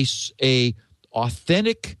us a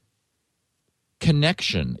authentic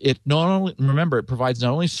connection. It provides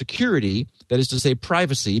not only security, that is to say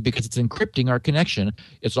privacy, because it's encrypting our connection,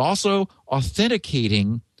 it's also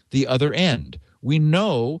authenticating the other end. We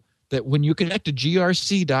know that when you connect to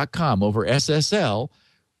grc.com over SSL,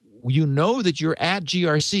 you know that you're at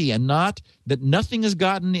GRC and not that nothing has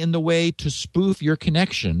gotten in the way to spoof your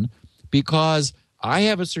connection, because I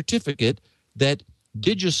have a certificate that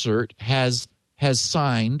DigiCert has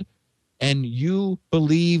signed, and you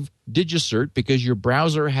believe DigiCert because your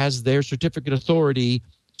browser has their certificate authority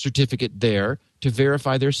certificate there to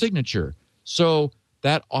verify their signature. So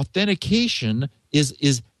that authentication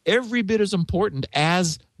is every bit as important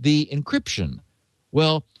as the encryption.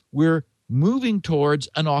 Well, we're moving towards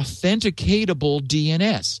an authenticatable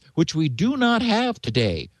DNS, which we do not have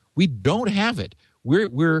today. We don't have it.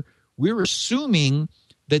 We're assuming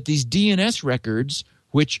that these DNS records,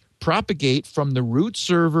 which propagate from the root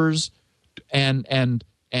servers and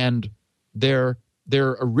their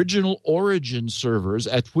original origin servers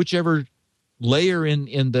at whichever layer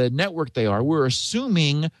in the network they are, we're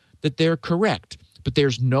assuming that they're correct. But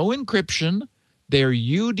there's no encryption. They're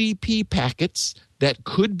UDP packets that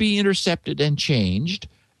could be intercepted and changed,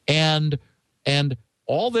 and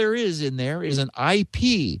all there is in there is an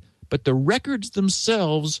IP. But the records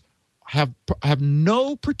themselves have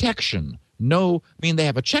no protection. No, I mean, they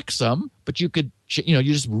have a checksum, but you could, you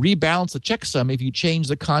just rebalance the checksum if you change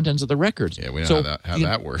the contents of the records. Yeah, we know how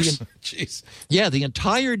that works. Jeez. Yeah, the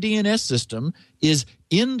entire DNS system is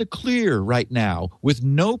in the clear right now with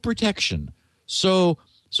no protection. So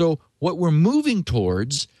what we're moving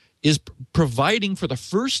towards is providing for the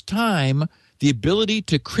first time the ability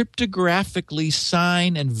to cryptographically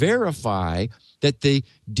sign and verify that the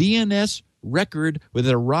DNS record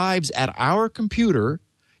that arrives at our computer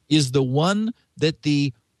is the one that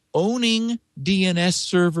the owning DNS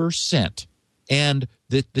server sent. And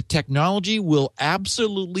the technology will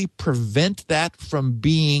absolutely prevent that from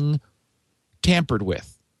being tampered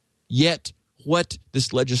with. Yet what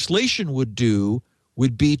this legislation would do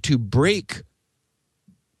would be to break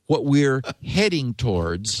what we're heading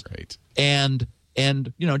towards, right, and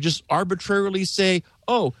just arbitrarily say,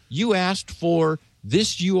 oh, you asked for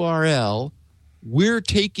this URL, we're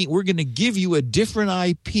going to give you a different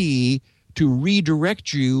IP to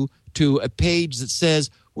redirect you to a page that says,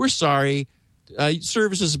 we're sorry,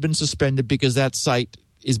 services have been suspended because that site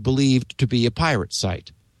is believed to be a pirate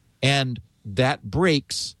site. And that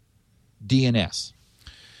breaks DNS.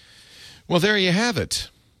 Well, there you have it.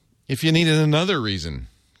 If you needed another reason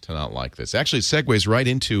to not like this. Actually, it segues right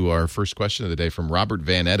into our first question of the day from Robert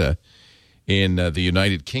Van Etta in the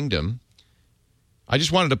United Kingdom. I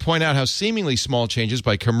just wanted to point out how seemingly small changes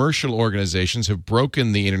by commercial organizations have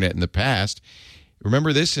broken the internet in the past.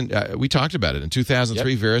 Remember this? We talked about it. In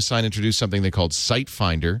 2003, yep. VeriSign introduced something they called Site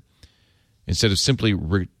Finder. Instead of simply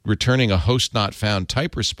returning a host not found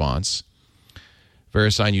type response,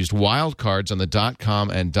 VeriSign used wildcards on the .com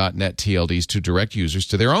and .net TLDs to direct users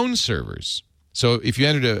to their own servers. So if you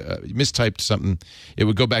entered mistyped something, it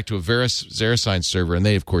would go back to a VeriSign server, and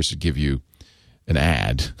they, of course, would give you an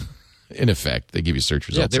ad. In effect, they give you search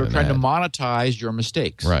results. Yeah, they were trying to monetize your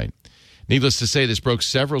mistakes. Right. Needless to say, this broke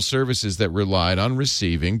several services that relied on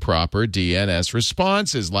receiving proper DNS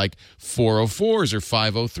responses, like 404s or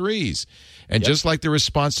 503s. And just like the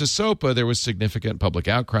response to SOPA, there was significant public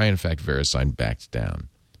outcry. In fact, VeriSign backed down.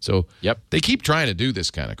 So they keep trying to do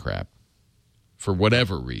this kind of crap for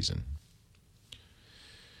whatever reason.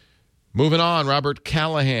 Moving on, Robert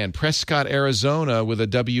Callahan, Prescott, Arizona, with a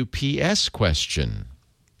WPS question.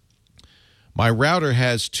 My router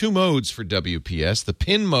has two modes for WPS, the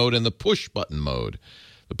pin mode and the push button mode.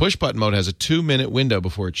 The push button mode has a 2-minute window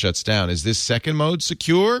before it shuts down. Is this second mode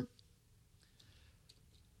secure?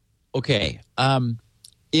 Okay.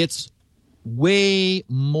 It's way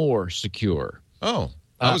more secure. Oh,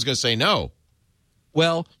 I was going to say no.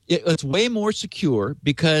 Well, it's way more secure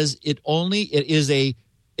because it is a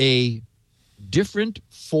different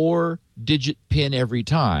 4-digit pin every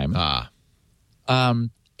time.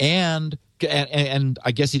 And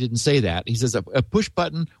I guess he didn't say that. He says a push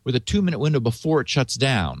button with a 2-minute window before it shuts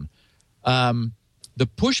down. The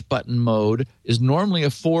push button mode is normally a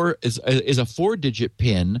 4-digit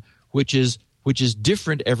pin, which is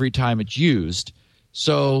different every time it's used.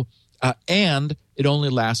 So and it only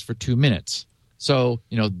lasts for 2 minutes. So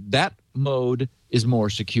that mode is more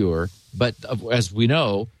secure. But as we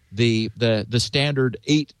know, the standard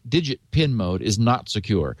 8-digit pin mode is not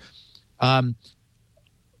secure.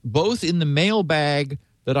 Both in the mailbag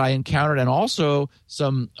that I encountered and also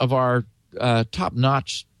some of our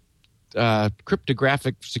top-notch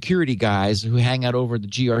cryptographic security guys who hang out over the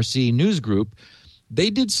GRC news group, they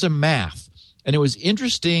did some math. And it was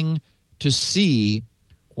interesting to see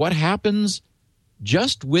what happens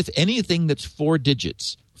just with anything that's 4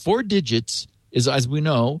 digits. 4 digits is, as we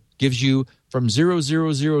know, gives you from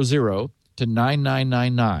 0000 to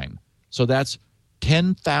 9999. So that's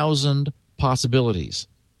 10,000 possibilities.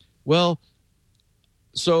 Well,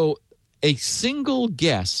 so a single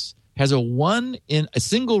guess has a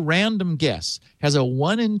single random guess has a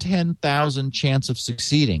 1 in 10,000 chance of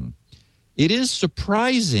succeeding. It is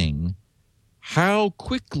surprising how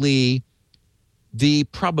quickly the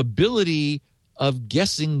probability of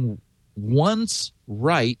guessing once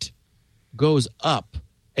right goes up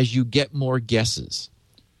as you get more guesses,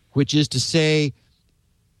 which is to say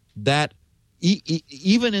that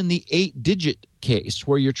even in the 8-digit case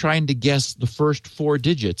where you're trying to guess the first 4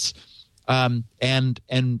 digits and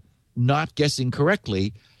not guessing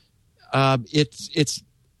correctly, it's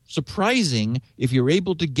surprising if you're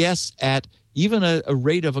able to guess at even a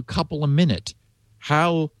rate of a couple a minute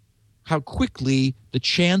how quickly the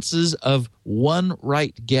chances of one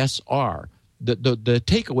right guess are. The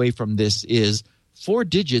takeaway from this is 4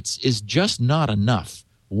 digits is just not enough.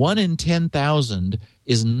 1 in 10,000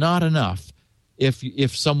 is not enough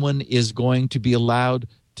if someone is going to be allowed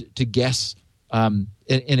to guess in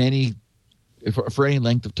any for any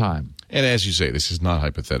length of time. And as you say, this is not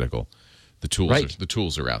hypothetical. The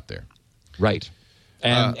tools are out there. Right.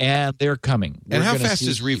 And they're coming. And how fast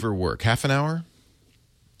does Reaver work? Half an hour?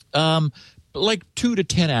 Like 2 to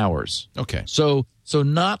 10 hours. Okay. So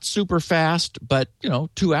not super fast, but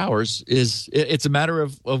 2 hours it's a matter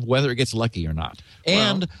of whether it gets lucky or not.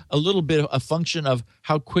 And a little bit of a function of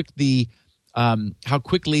how quickly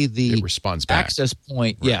the it responds back. Access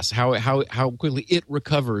point, right. Yes, how quickly it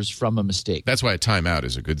recovers from a mistake. That's why a timeout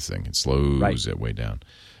is a good thing. It slows it way down.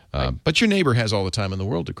 But your neighbor has all the time in the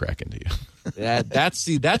world to crack into you.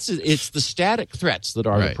 It's the static threats that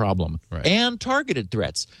are the problem, and targeted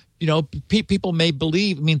threats. People may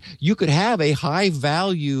believe. I mean, you could have a high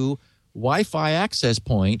value Wi-Fi access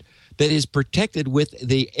point that is protected with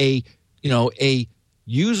a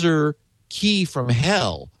user key from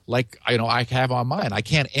hell, like I have on mine. I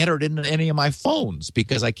can't enter it into any of my phones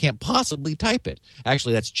because I can't possibly type it.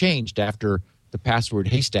 Actually, that's changed after the password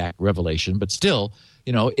haystack revelation, but still.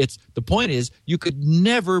 The point is you could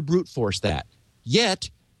never brute force that. Yet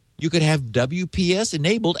you could have WPS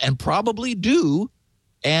enabled and probably do,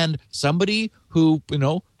 and somebody who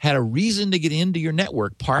had a reason to get into your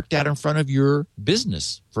network parked out in front of your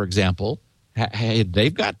business, for example,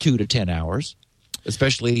 they've got 2 to 10 hours,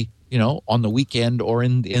 especially on the weekend or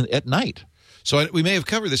at night. So we may have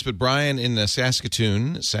covered this, but Brian in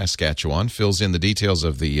Saskatchewan, fills in the details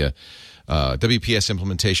of the WPS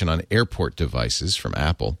implementation on airport devices from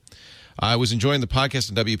Apple. I was enjoying the podcast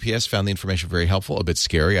on WPS, found the information very helpful, a bit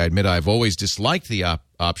scary. I admit I've always disliked the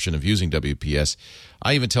option of using WPS.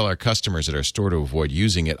 I even tell our customers at our store to avoid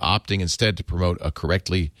using it, opting instead to promote a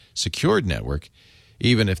correctly secured network,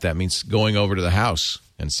 even if that means going over to the house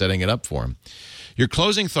and setting it up for them. Your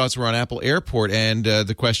closing thoughts were on Apple Airport and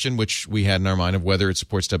the question which we had in our mind of whether it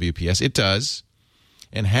supports WPS. It does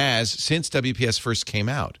and has since WPS first came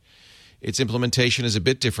out. Its implementation is a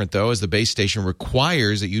bit different, though, as the base station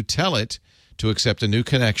requires that you tell it to accept a new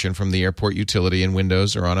connection from the airport utility in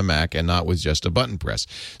Windows or on a Mac and not with just a button press.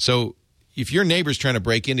 So if your neighbor's trying to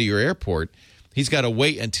break into your airport, he's got to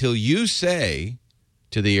wait until you say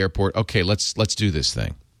to the airport, okay, let's do this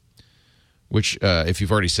thing, which if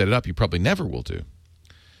you've already set it up, you probably never will do.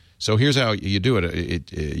 So here's how you do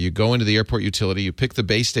it. You go into the airport utility, you pick the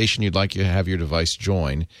base station you'd like to have your device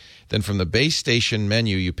join. Then from the base station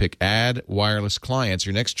menu, you pick Add Wireless Clients.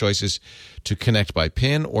 Your next choice is to connect by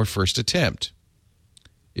PIN or first attempt.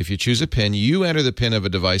 If you choose a PIN, you enter the PIN of a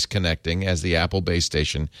device connecting, as the Apple base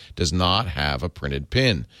station does not have a printed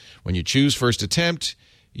PIN. When you choose first attempt,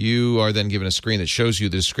 you are then given a screen that shows you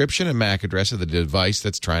the description and MAC address of the device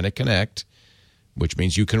that's trying to connect, which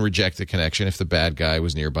means you can reject the connection if the bad guy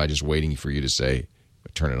was nearby just waiting for you to say,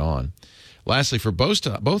 turn it on. Lastly, for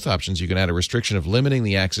both options, you can add a restriction of limiting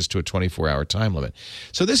the access to a 24-hour time limit.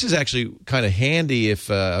 So this is actually kind of handy if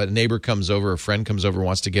a neighbor comes over, a friend comes over,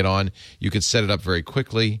 wants to get on. You can set it up very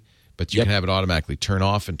quickly, but you can have it automatically turn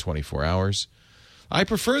off in 24 hours. I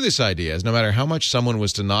prefer this idea, as no matter how much someone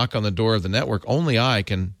was to knock on the door of the network, only I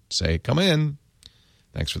can say, come in.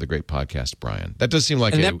 Thanks for the great podcast, Brian. That does seem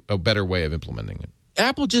like a better way of implementing it.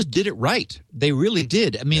 Apple just did it right. They really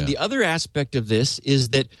did. I mean, the other aspect of this is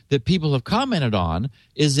that people have commented on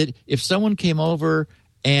is that if someone came over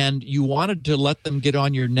and you wanted to let them get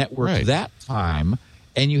on your network that time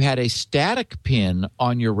and you had a static PIN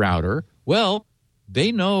on your router, well,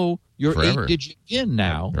 they know your 8-digit PIN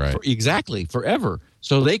now. Right. Exactly, forever.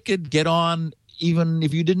 So they could get on even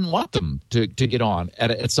if you didn't want them to get on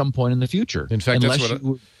at some point in the future. In fact,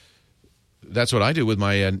 that's what I do with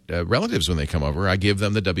my relatives when they come over. I give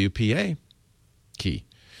them the WPA key.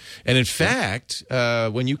 And in fact,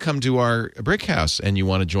 when you come to our Brick House and you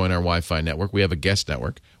want to join our Wi-Fi network, we have a guest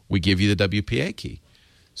network. We give you the WPA key.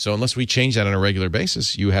 So unless we change that on a regular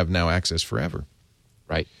basis, you have now access forever.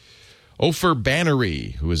 Right. Ofer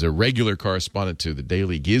Bannery, who is a regular correspondent to the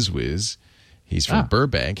Daily Gizwiz, he's from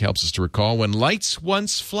Burbank, helps us to recall when lights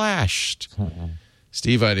once flashed.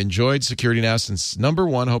 Steve, I'd enjoyed Security Now since number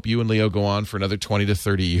one. Hope you and Leo go on for another 20 to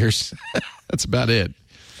 30 years. That's about it.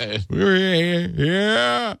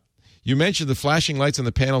 Yeah. You mentioned the flashing lights on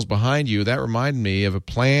the panels behind you. That reminded me of a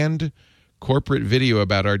planned corporate video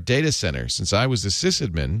about our data center. Since I was the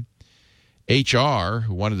sysadmin, HR,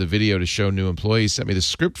 who wanted the video to show new employees, sent me the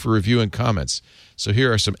script for review and comments. So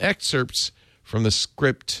here are some excerpts from the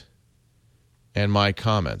script and my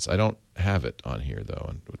comments. I don't have it on here,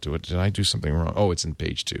 though. Did I do something wrong? Oh, it's in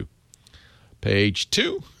page 2. Page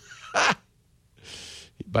 2?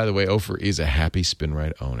 By the way, Ofer is a happy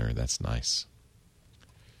SpinRite owner. That's nice.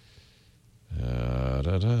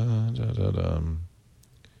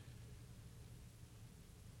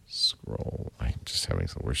 Scroll. I'm just having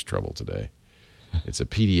some worse trouble today. It's a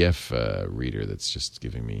PDF reader that's just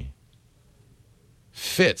giving me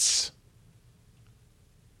fits.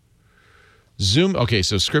 Zoom. Okay,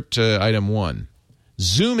 so script item 1.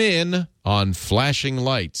 Zoom in on flashing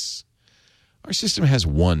lights. Our system has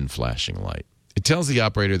one flashing light. It tells the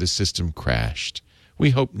operator the system crashed.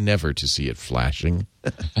 We hope never to see it flashing.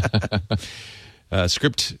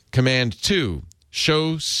 Script command 2.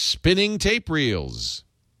 Show spinning tape reels.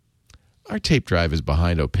 Our tape drive is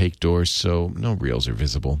behind opaque doors, so no reels are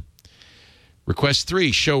visible. Request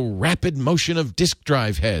 3. Show rapid motion of disk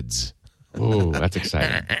drive heads. Oh, that's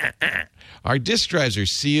exciting. Our disk drives are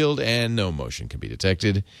sealed and no motion can be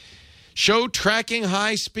detected. Show tracking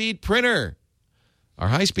high-speed printer. Our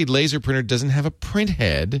high-speed laser printer doesn't have a print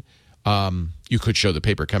head. You could show the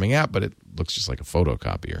paper coming out, but it looks just like a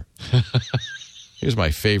photocopier. Here's my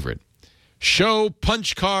favorite. Show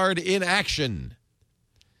punch card in action.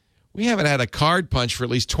 We haven't had a card punch for at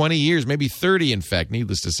least 20 years, maybe 30, in fact.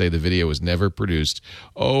 Needless to say, the video was never produced.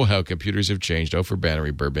 Oh, how computers have changed. Oh, for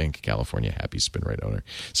Bannery, Burbank, California, happy SpinRite owner.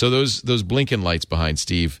 So those blinking lights behind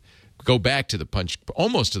Steve go back to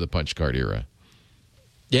almost to the punch card era.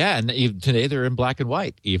 Yeah, and even today they're in black and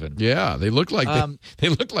white even. Yeah, they look like they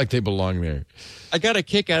look like they belong there. I got a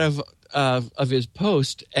kick out of his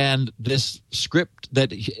post and this script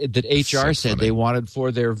that HR said they wanted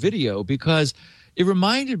for their video, because it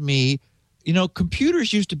reminded me,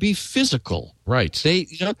 computers used to be physical. Right. They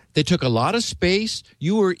took a lot of space.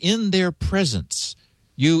 You were in their presence.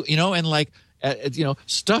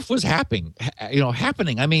 Stuff was happening.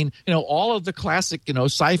 I mean, all of the classic,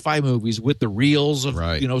 sci-fi movies with the reels of,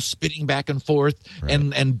 spinning back and forth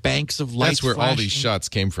and banks of lights. That's where flashing. all these shots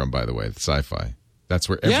came from, by the way, the sci-fi. That's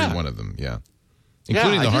where every one of them,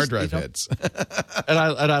 including the hard drive heads. and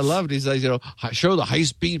I loved. He says, show the high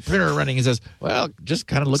speed printer running. He says, well, just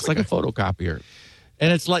kind of looks like a photocopier,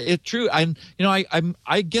 and it's true.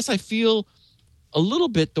 I guess I feel a little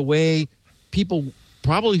bit the way people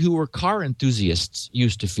probably who were car enthusiasts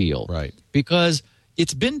used to feel, right? Because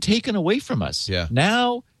it's been taken away from us. Yeah.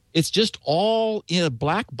 Now it's just all in a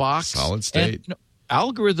black box, solid state. And,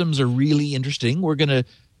 algorithms are really interesting. We're going to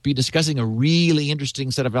be discussing a really interesting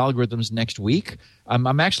set of algorithms next week.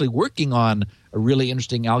 I'm actually working on a really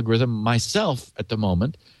interesting algorithm myself at the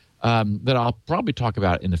moment that I'll probably talk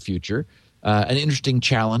about in the future. An interesting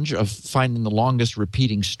challenge of finding the longest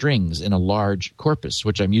repeating strings in a large corpus,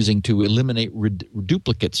 which I'm using to eliminate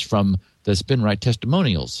duplicates from the SpinRite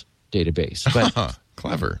testimonials database. But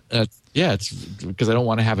clever. It's because I don't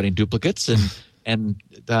want to have any duplicates, and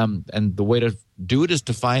the way to do it is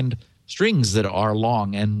to find strings that are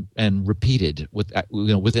long and repeated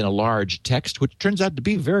within a large text, which turns out to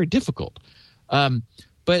be very difficult.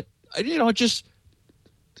 But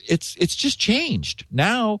it's just changed.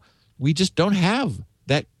 Now we just don't have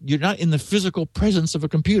that. You're not in the physical presence of a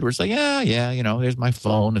computer. It's like, there's my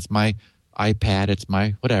phone, it's my iPad, it's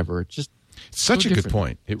my whatever. It's just such a good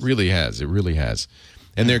point. It really has. It really has.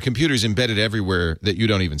 And there are computers embedded everywhere that you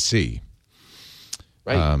don't even see.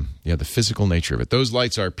 Right. The physical nature of it. Those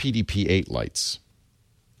lights are PDP-8 lights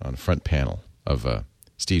on the front panel of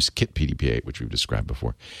Steve's Kit PDP-8, which we've described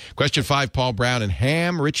before. Question 5, Paul Brown in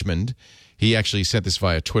Ham, Richmond. He actually sent this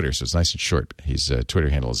via Twitter, so it's nice and short. His Twitter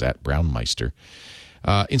handle is @Brownmeister.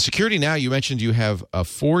 In Security Now, you mentioned you have a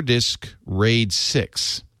 4-disc RAID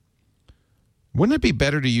 6. Wouldn't it be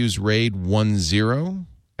better to use RAID 1.0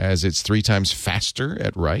 as it's 3 times faster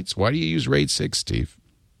at writes? Why do you use RAID 6, Steve?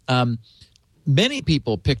 Many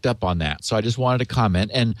people picked up on that, so I just wanted to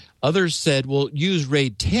comment. And others said, well, use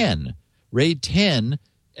RAID 10. RAID 10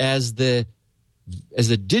 as the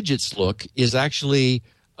the digits look, is actually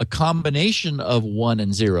a combination of 1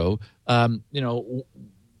 and 0.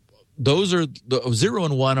 Those are the 0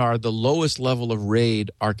 and 1 are the lowest level of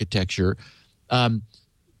RAID architecture.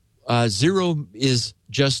 0 is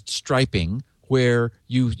just striping, where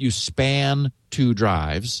you span 2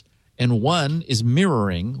 drives, and 1 is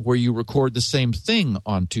mirroring, where you record the same thing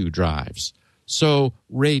on 2 drives. So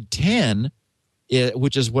RAID 10,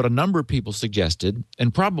 which is what a number of people suggested,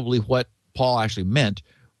 and probably what Paul actually meant,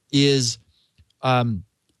 is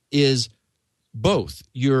both.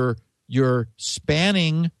 You're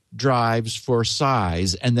spanning drives for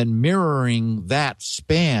size and then mirroring that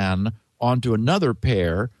span onto another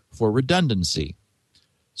pair for redundancy.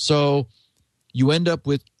 So you end up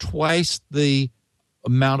with twice the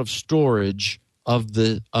amount of storage of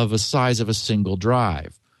a size of a single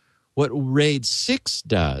drive. What RAID 6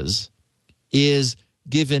 does is,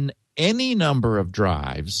 given any number of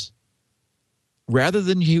drives, rather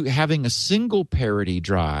than you having a single parity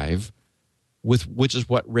drive, which is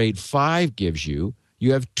what RAID 5 gives you,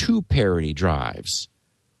 you have 2 parity drives,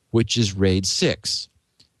 which is RAID 6.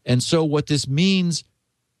 And so what this means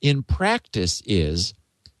in practice is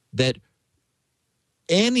that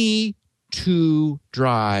any 2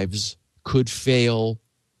 drives could fail,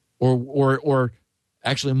 or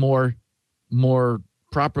actually more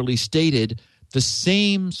properly stated, the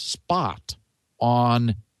same spot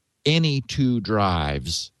on any 2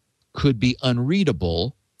 drives could be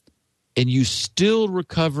unreadable, and you still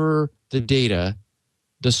recover the data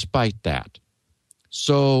despite that.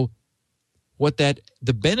 So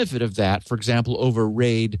the benefit of that, for example, over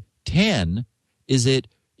RAID 10, is that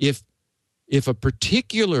if a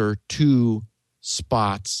particular 2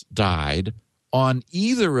 spots died on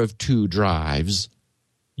either of 2 drives,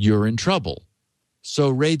 you're in trouble. So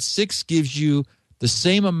RAID 6 gives you the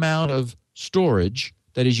same amount of storage.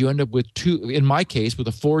 That is, you end up with 2, in my case, with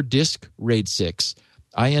a 4-disk RAID 6,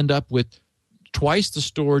 I end up with twice the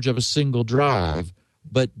storage of a single drive,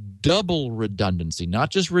 but double redundancy, not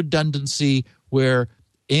just redundancy where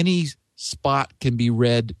any spot can be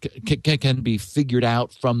read, can be figured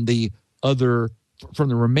out from the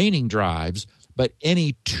remaining drives, but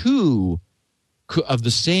any 2 of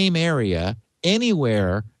the same area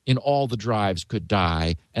anywhere in all the drives could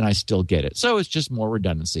die, and I still get it. So it's just more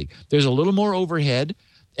redundancy. There's a little more overhead,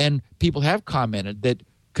 and people have commented that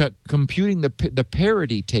computing the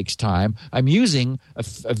parity takes time. I'm using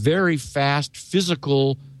a very fast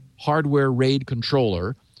physical hardware RAID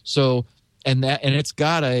controller, so and it's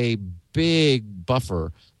got a big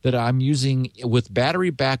buffer that I'm using with battery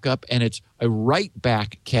backup, and it's a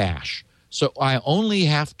write-back cache. So I only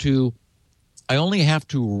have to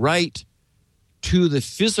write to the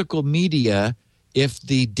physical media if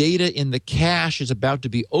the data in the cache is about to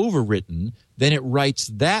be overwritten. Then it writes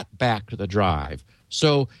that back to the drive.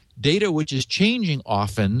 So data which is changing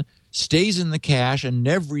often stays in the cache and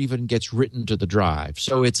never even gets written to the drive.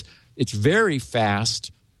 So it's very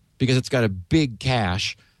fast because it's got a big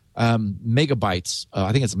cache, megabytes.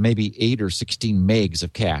 I think it's maybe 8 or 16 megs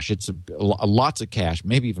of cache. It's lots of cache,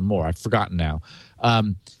 maybe even more. I've forgotten now.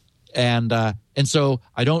 And so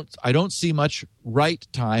I don't see much write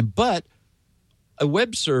time, but a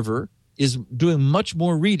web server is doing much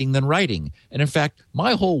more reading than writing. And in fact,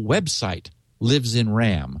 my whole website lives in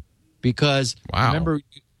RAM because remember,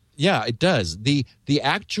 yeah, it does. The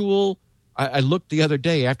actual, I looked the other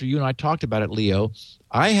day after you and I talked about it, Leo,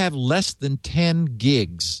 I have less than 10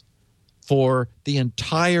 gigs for the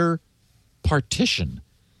entire partition.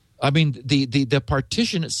 I mean, the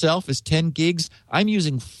partition itself is 10 gigs. I'm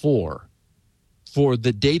using 4 for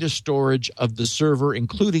the data storage of the server,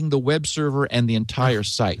 including the web server and the entire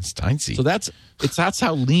site. It's tiny. So that's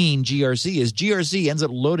how lean GRC is. GRC ends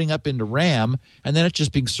up loading up into RAM, and then it's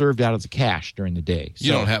just being served out of the cache during the day.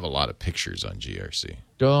 You don't have a lot of pictures on GRC.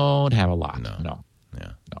 Don't have a lot. No.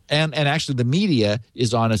 Yeah. No. And actually, the media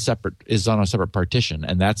is on a separate partition,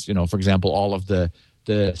 and that's, for example, all of the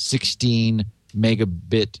 16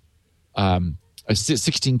 megabit.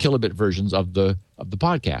 16 kilobit versions of the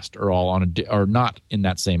podcast are all are not in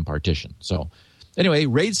that same partition. So anyway,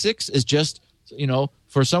 RAID 6 is just,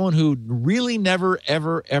 for someone who really never,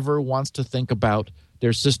 ever, ever wants to think about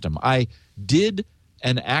their system. I did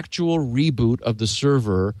an actual reboot of the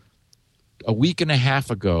server a week and a half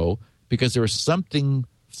ago because there was something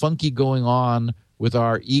funky going on with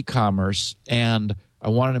our e-commerce, and I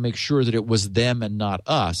wanted to make sure that it was them and not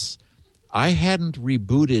us. I hadn't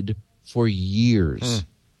rebooted for years.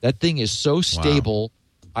 That thing is so stable.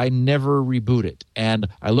 Wow. I never reboot it. And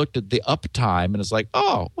I looked at the uptime and it's like,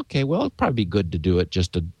 oh, okay, well, it'd probably be good to do it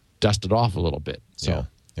just to dust it off a little bit. So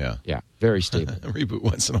Yeah. Yeah, very stable. Reboot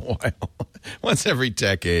once in a while. Once every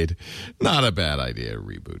decade. Not a bad idea,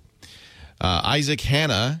 reboot. Isaac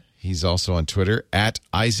Hanna, he's also on Twitter, at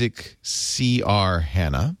Isaac C.R.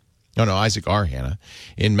 Hanna. Isaac R. Hanna,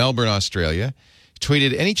 in Melbourne, Australia,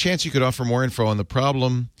 tweeted, any chance you could offer more info on the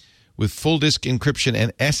problem with full disk encryption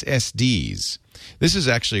and SSDs? This is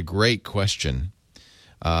actually a great question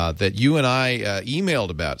that you and I emailed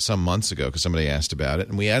about some months ago because somebody asked about it,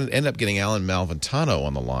 and we ended up getting Alan Malventano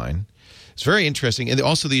on the line. It's very interesting. And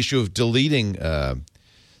also the issue of deleting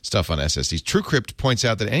stuff on SSDs. TrueCrypt points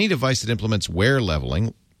out that any device that implements wear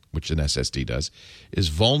leveling, which an SSD does, is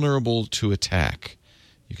vulnerable to attack.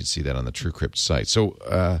 You can see that on the TrueCrypt site.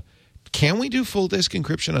 So can we do full disk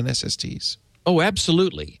encryption on SSDs? Oh,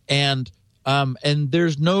 absolutely. And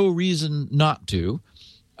there's no reason not to.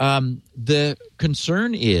 The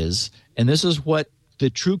concern is, and this is what the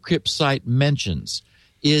TrueCrypt site mentions,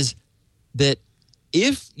 is that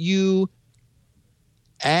if you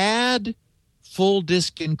add full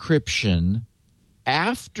disk encryption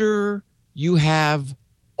after you have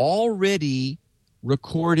already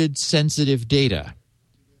recorded sensitive data,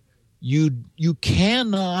 you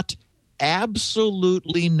cannot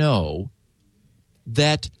absolutely know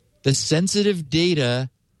that the sensitive data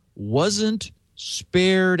wasn't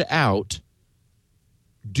spared out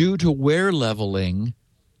due to wear leveling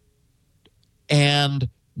and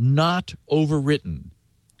not overwritten.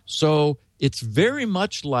 So it's very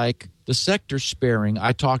much like the sector sparing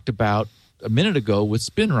I talked about a minute ago with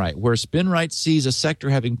SpinRite, where SpinRite sees a sector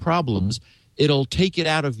having problems, it'll take it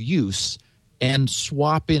out of use and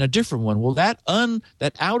swap in a different one. Well, that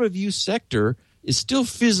out-of-use sector is still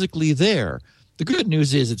physically there. The good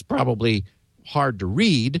news is it's probably hard to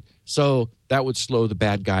read, so that would slow the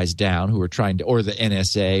bad guys down who are trying to, or the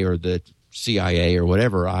NSA or the CIA or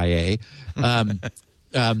whatever IA.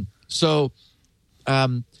 So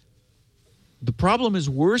the problem is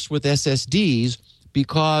worse with SSDs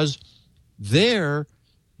because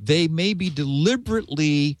they may be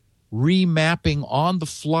deliberately remapping on the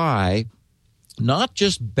fly not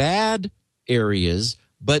just bad areas,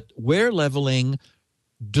 but wear leveling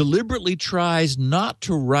deliberately tries not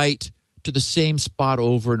to write to the same spot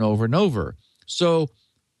over and over and over. So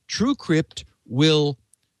TrueCrypt will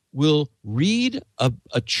read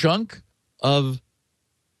a chunk of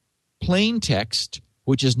plain text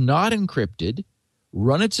which is not encrypted,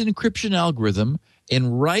 run its encryption algorithm,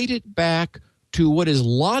 and write it back to what is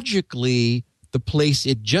logically the place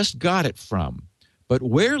it just got it from. But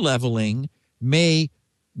wear leveling may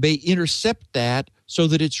intercept that so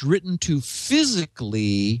that it's written to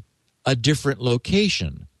physically a different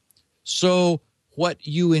location. So what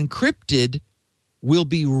you encrypted will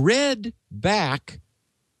be read back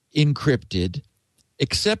encrypted,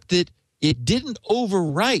 except that it didn't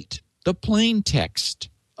overwrite the plain text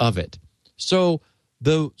of it. So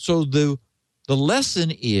the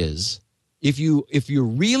lesson is, if you're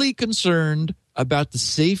really concerned about the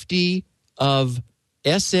safety of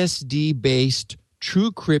SSD-based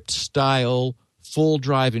TrueCrypt style full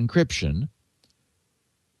drive encryption,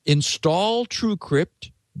 install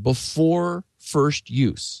TrueCrypt before first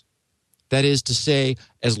use. That is to say,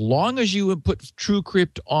 as long as you put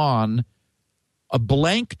TrueCrypt on a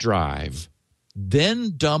blank drive,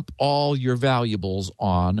 then dump all your valuables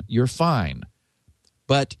on, you're fine.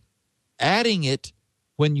 But adding it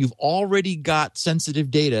when you've already got sensitive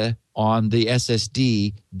data on the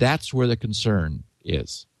SSD, that's where the concern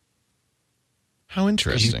is. How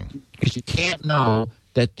interesting. Because you can't know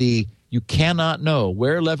you cannot know.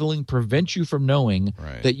 Wear leveling prevents you from knowing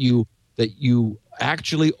that you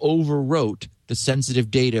actually overwrote the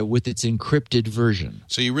sensitive data with its encrypted version.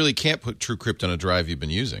 So you really can't put TrueCrypt on a drive you've been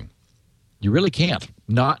using. You really can't.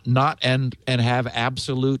 Not and have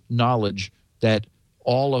absolute knowledge that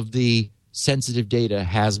all of the sensitive data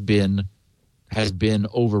has been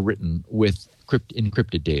overwritten with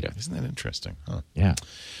encrypted data. Isn't that interesting? Huh. Yeah.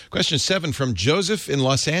 Question 7 from Joseph in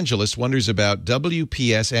Los Angeles wonders about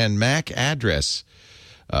WPS and MAC address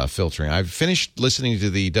filtering. I've finished listening to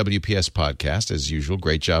the WPS podcast, as usual.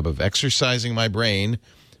 Great job of exercising my brain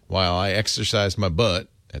while I exercise my butt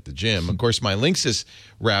at the gym. Of course, my Linksys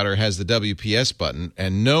router has the WPS button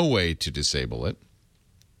and no way to disable it.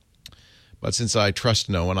 But since I trust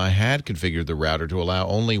no one, I had configured the router to allow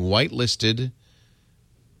only whitelisted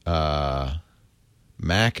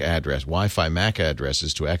MAC address, Wi-Fi MAC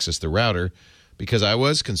addresses to access the router because I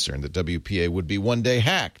was concerned that WPA would be one day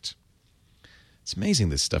hacked. It's amazing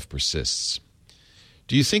this stuff persists.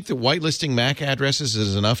 Do you think that whitelisting MAC addresses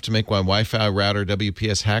is enough to make my Wi-Fi router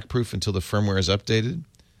WPS hack-proof until the firmware is updated?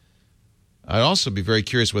 I'd also be very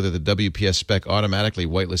curious whether the WPS spec automatically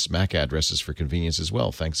whitelists MAC addresses for convenience as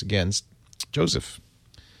well. Thanks again, Joseph.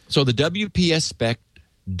 So the WPS spec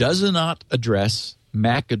does not address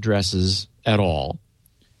MAC addresses at all.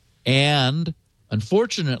 And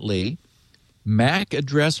unfortunately, MAC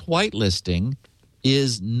address whitelisting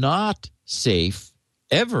is not safe,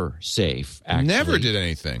 ever safe, actually. Never did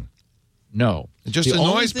anything. No. It just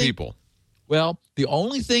annoys people. Well, the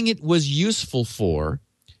only thing it was useful for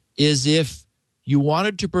is if you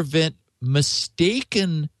wanted to prevent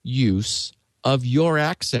mistaken use of your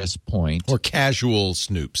access point. Or casual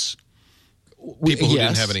snoops. People who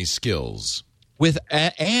didn't have any skills.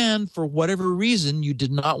 And for whatever reason, you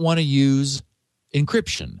did not want to use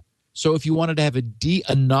encryption. So if you wanted to have a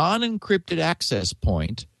non-encrypted access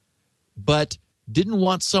point, but didn't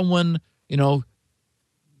want someone,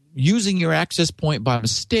 using your access point by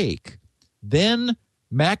mistake, then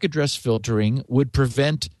MAC address filtering would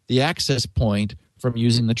prevent the access point from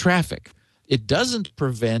using the traffic. It doesn't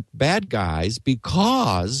prevent bad guys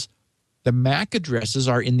because the MAC addresses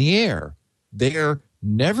are in the air. They're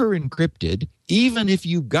never encrypted, even if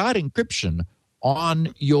you got encryption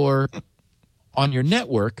on your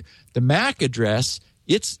network. The MAC address,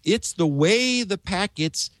 it's the way the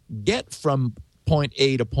packets get from point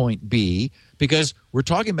A to point B, because we're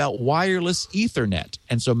talking about wireless Ethernet.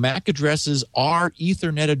 And so MAC addresses are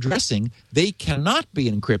Ethernet addressing. They cannot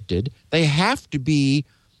be encrypted. They have to be,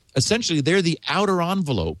 essentially, they're the outer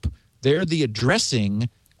envelope. They're the addressing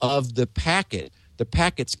of the packet. The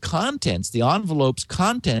packet's contents, the envelope's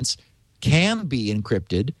contents, can be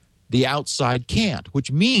encrypted. The outside can't,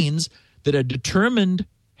 which means that a determined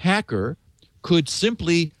hacker could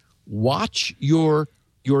simply watch your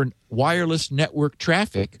wireless network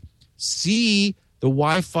traffic, see the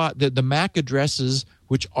Wi-Fi, the MAC addresses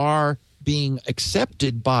which are being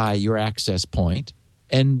accepted by your access point,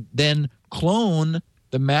 and then clone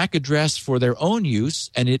the MAC address for their own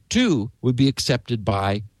use, and it too would be accepted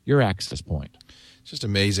by your access point. It's just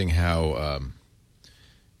amazing how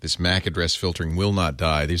this MAC address filtering will not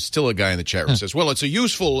die. There's still a guy in the chat room who says, well, it's a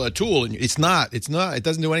useful tool. And it's not. It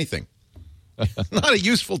doesn't do anything. Not a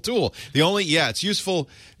useful tool. It's useful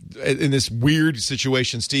in this weird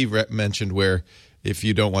situation Steve mentioned, where if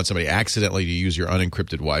you don't want somebody accidentally to use your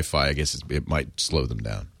unencrypted Wi-Fi, I guess it might slow them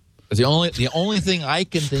down. The only thing I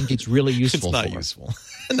can think it's really useful It's not for. useful,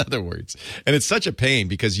 in other words. And it's such a pain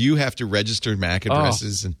because you have to register MAC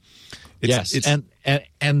addresses. And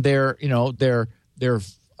and they're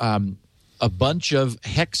a bunch of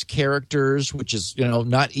hex characters, which is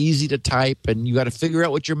not easy to type, and you got to figure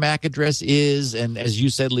out what your MAC address is, and as you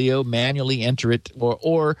said, Leo, manually enter it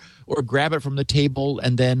or grab it from the table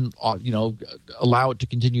and then allow it to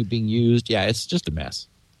continue being used. Yeah, it's just a mess.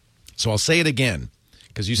 So I'll say it again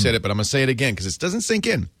because you said it, but I'm going to say it again because it doesn't sink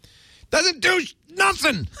in. Doesn't do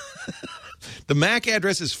nothing. The MAC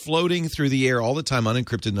address is floating through the air all the time,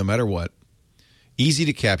 unencrypted, no matter what. Easy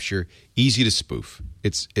to capture, easy to spoof.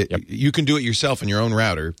 You can do it yourself in your own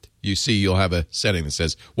router. You'll have a setting that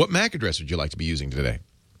says, what MAC address would you like to be using today?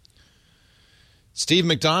 Stephen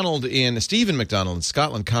McDonald in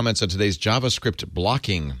Scotland comments on today's JavaScript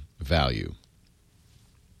blocking value.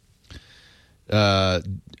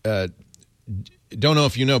 Don't know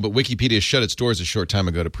if you know, but Wikipedia shut its doors a short time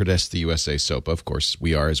ago to protest the USA SOPA. Of course,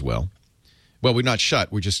 we are as well. Well, we're not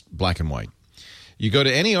shut. We're just black and white. You go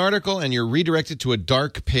to any article and you're redirected to a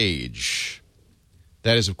dark page.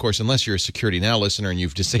 That is, of course, unless you're a Security Now listener and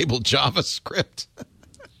you've disabled JavaScript.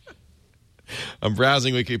 I'm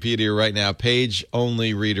browsing Wikipedia right now. Page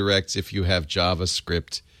only redirects if you have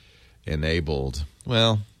JavaScript enabled.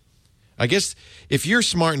 Well, I guess if you're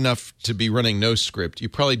smart enough to be running no script, you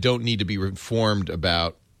probably don't need to be informed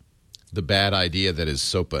about the bad idea that is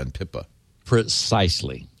SOPA and PIPA.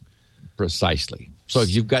 Precisely. So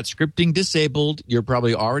if you've got scripting disabled, you're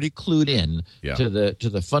probably already clued in to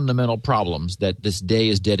the fundamental problems that this day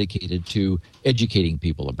is dedicated to educating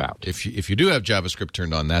people about. If you do have JavaScript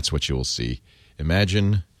turned on, that's what you will see.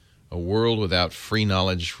 Imagine a world without free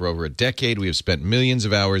knowledge. For over a decade, we have spent millions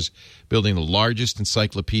of hours building the largest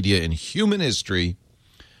encyclopedia in human history.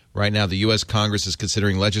 Right now, the U.S. Congress is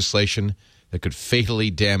considering legislation that could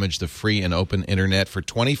fatally damage the free and open internet. For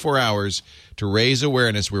 24 hours to raise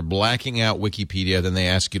awareness, we're blacking out Wikipedia. Then they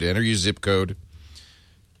ask you to enter your zip code,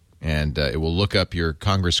 and it will look up your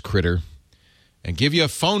Congress critter and give you a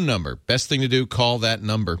phone number. Best thing to do, call that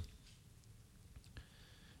number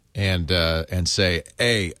and say,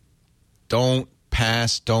 hey, don't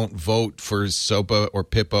vote for SOPA or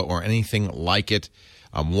PIPA or anything like it.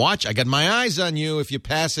 I got my eyes on you. If you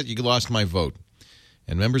pass it, you lost my vote.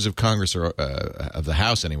 And members of Congress, of the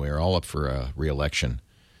House anyway, are all up for re-election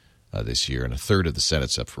this year, and a third of the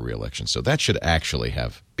Senate's up for re-election. So that should actually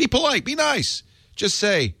be polite, be nice. Just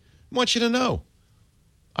say, I want you to know,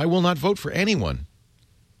 I will not vote for anyone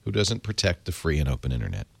who doesn't protect the free and open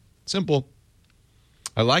internet. Simple.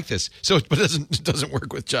 I like this. So, but it doesn't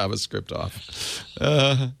work with JavaScript off.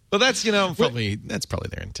 But that's, that's probably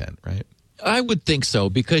their intent, right? I would think so,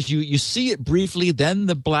 because you see it briefly, then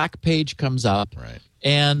the black page comes up, right?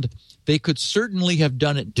 And they could certainly have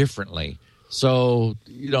done it differently. So,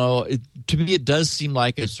 to me, it does seem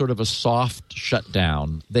like it's sort of a soft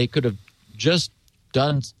shutdown. They could have just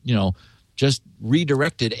done, just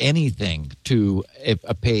redirected anything to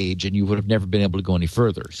a page, and you would have never been able to go any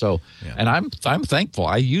further. So, yeah. And I'm thankful.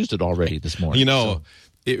 I used it already this morning.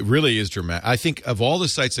 It really is dramatic. I think of all the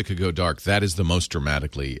sites that could go dark, that is the most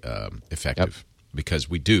dramatically effective. Yep. Because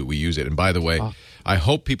we use it. And by the way, I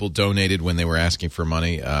hope people donated when they were asking for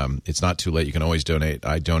money. It's not too late. You can always donate.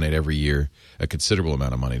 I donate every year a considerable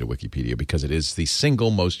amount of money to Wikipedia because it is the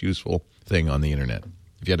single most useful thing on the internet.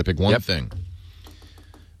 If you had to pick one thing.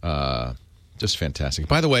 Just fantastic.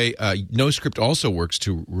 By the way, NoScript also works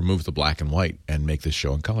to remove the black and white and make this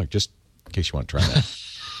show in color, just in case you want to try that.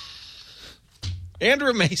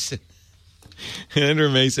 Andrew Mason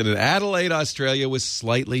in Adelaide, Australia, was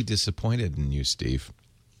slightly disappointed in you, Steve.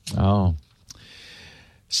 Oh.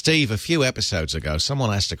 Steve, a few episodes ago,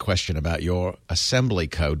 someone asked a question about your assembly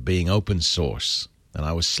code being open source, and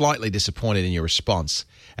I was slightly disappointed in your response,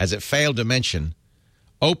 as it failed to mention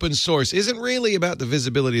open source isn't really about the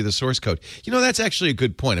visibility of the source code. That's actually a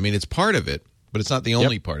good point. I mean, it's part of it, but it's not the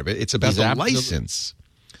only part of it. It's about the license.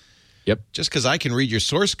 Yep. Just because I can read your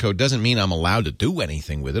source code doesn't mean I'm allowed to do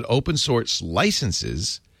anything with it. Open source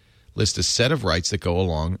licenses list a set of rights that go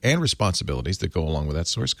along and responsibilities that go along with that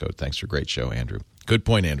source code. Thanks for a great show, Andrew. Good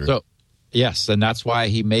point, Andrew. So, yes, and that's why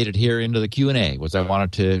he made it here into the Q&A, was I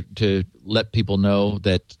wanted to let people know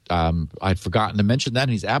that I'd forgotten to mention that,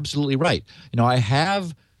 and he's absolutely right. I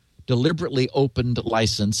have deliberately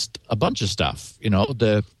licensed a bunch of stuff.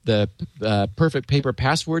 The perfect paper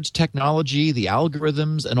passwords technology, the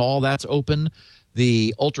algorithms, and all that's open.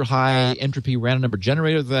 The ultra-high entropy random number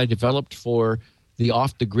generator that I developed for the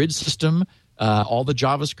off-the-grid system, all the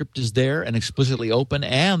JavaScript is there and explicitly open,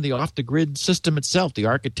 and the off-the-grid system itself, the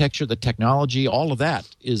architecture, the technology, all of that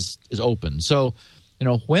is open. So,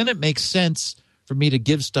 when it makes sense for me to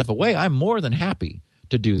give stuff away, I'm more than happy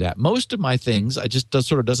to do that. Most of my things,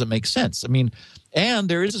 doesn't make sense. I mean, and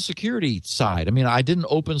there is a security side. I mean, I didn't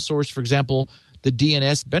open source, for example, the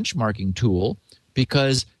DNS benchmarking tool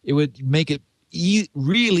because it would make it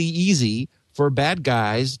really easy for bad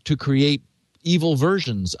guys to create evil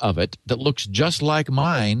versions of it that looks just like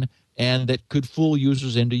mine and that could fool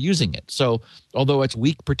users into using it. So, although it's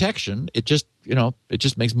weak protection, it just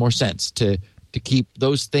makes more sense to keep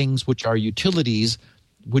those things which are utilities,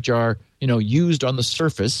 which are used on the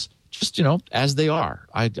surface, just as they are.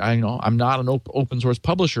 I'm not an open source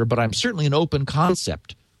publisher, but I'm certainly an open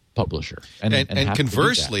concept publisher. And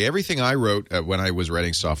conversely, everything I wrote when I was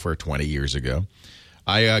writing software 20 years ago,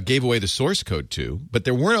 I gave away the source code to, but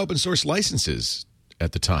there weren't open source licenses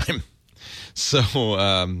at the time. So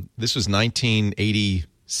this was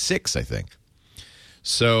 1986, I think.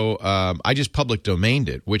 So I just public domained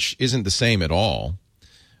it, which isn't the same at all.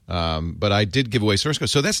 But I did give away source code.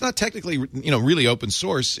 So that's not technically, really open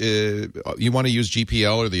source. You want to use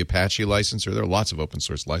GPL or the Apache license, or there are lots of open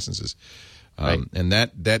source licenses. Right. And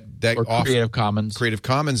that or Creative Commons. Creative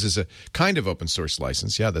Commons is a kind of open source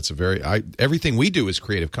license. Yeah, that's everything we do is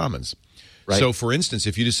Creative Commons. Right. So, for instance,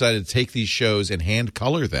 if you decided to take these shows and hand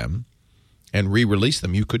color them and re-release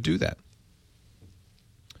them, you could do that.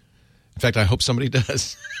 In fact, I hope somebody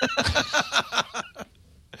does.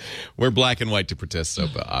 We're black and white to protest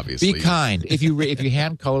SOPA, obviously. Be kind. If you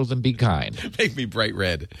hand color them, be kind. Make me bright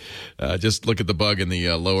red. Just look at the bug in the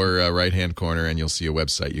lower right-hand corner, and you'll see a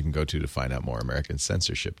website you can go to find out more,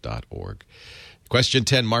 AmericanCensorship.org. Question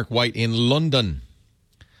 10, Mark White in London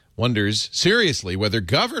wonders, seriously, whether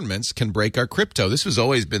governments can break our crypto. This has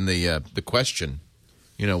always been the question.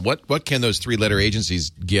 What can those three-letter agencies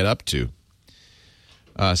get up to?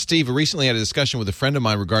 Steve, I recently had a discussion with a friend of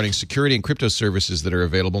mine regarding security and crypto services that are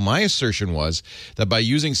available. My assertion was that by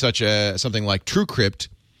using something like TrueCrypt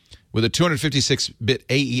with a 256-bit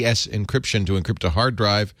AES encryption to encrypt a hard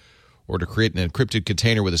drive or to create an encrypted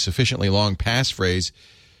container with a sufficiently long passphrase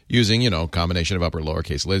using, a combination of upper and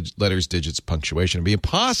lowercase letters, digits, punctuation, it would be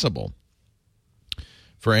impossible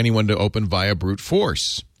for anyone to open via brute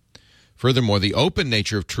force. Furthermore, the open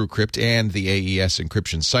nature of TrueCrypt and the AES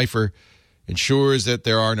encryption cipher ensures that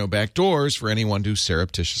there are no backdoors for anyone to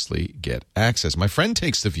surreptitiously get access. My friend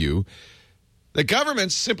takes the view The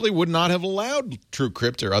governments simply would not have allowed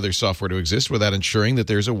TrueCrypt or other software to exist without ensuring that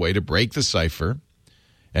there's a way to break the cipher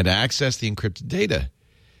and access the encrypted data.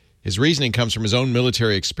 His reasoning comes from his own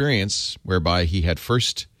military experience, whereby he had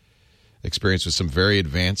firsthand experience with some very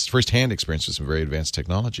advanced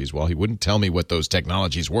technologies. While he wouldn't tell me what those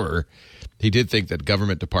technologies were, he did think that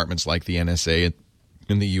government departments like the NSA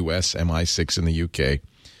in the U.S., MI6 in the U.K.,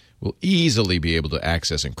 will easily be able to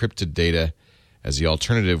access encrypted data, as the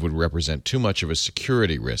alternative would represent too much of a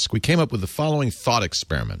security risk. We came up with the following thought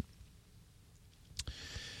experiment.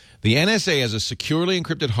 The NSA has a securely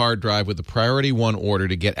encrypted hard drive with the priority 1 order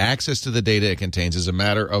to get access to the data it contains as a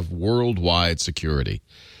matter of worldwide security.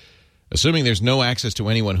 Assuming there's no access to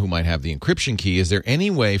anyone who might have the encryption key, is there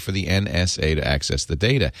any way for the NSA to access the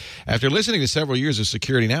data? After listening to several years of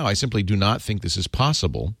Security Now, I simply do not think this is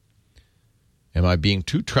possible. Am I being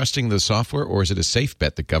too trusting of the software, or is it a safe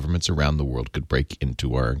bet that governments around the world could break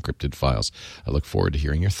into our encrypted files? I look forward to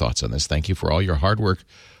hearing your thoughts on this. Thank you for all your hard work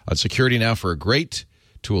on Security Now, for a great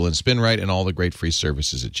tool in SpinRite and all the great free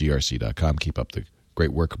services at grc.com. Keep up the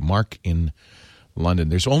great work. Mark in London.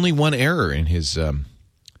 There's only one error in his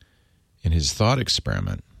thought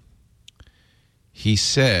experiment. He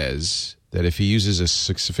says that if he uses a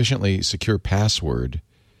sufficiently secure password,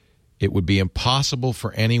 it would be impossible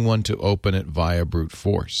for anyone to open it via brute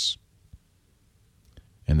force.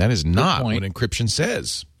 And that is not what encryption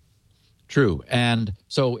says. True. And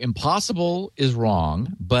so impossible is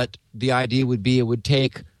wrong, but the idea would be it would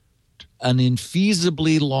take an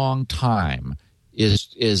infeasibly long time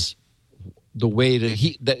is the way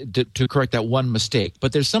to correct that one mistake.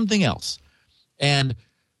 But there's something else. And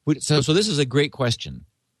so this is a great question.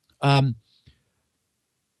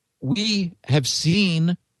 We have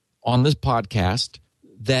seen on this podcast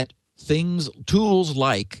that tools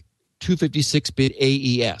like 256-bit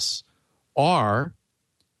AES are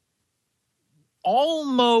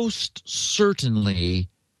almost certainly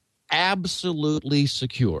absolutely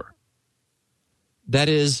secure. That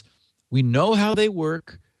is, we know how they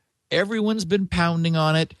work. Everyone's been pounding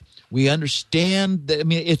on it. We understand that. I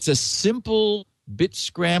mean, it's a simple bit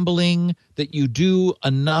scrambling that you do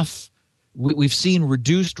enough. We've seen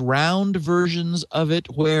reduced round versions of it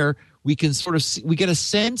where we can sort of we get a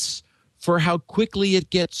sense for how quickly it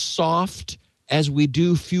gets soft as we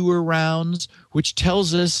do fewer rounds, which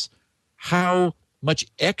tells us how much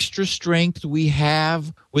extra strength we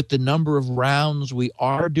have with the number of rounds we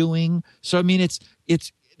are doing. So I mean, it's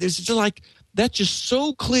just like that's just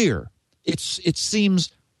so clear. It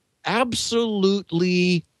seems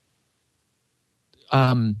absolutely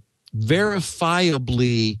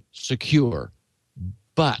verifiably secure,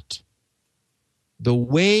 but the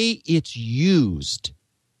way it's used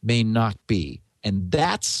may not be, and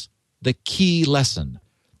that's the key lesson.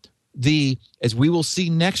 As we will see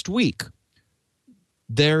next week,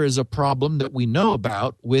 there is a problem that we know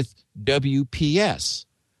about with WPS.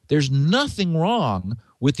 There's nothing wrong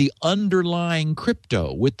with the underlying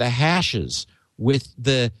crypto, with the hashes, with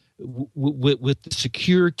the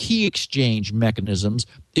secure key exchange mechanisms.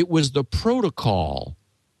 It was the protocol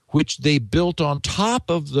which they built on top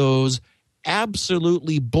of those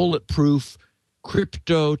absolutely bulletproof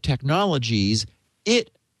crypto technologies.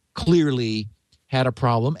 It clearly had a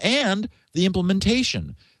problem, and the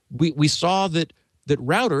implementation. We saw that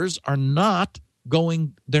routers are not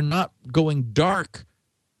going dark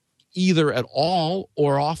either at all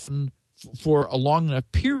or often for a long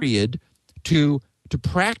enough period to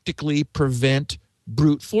practically prevent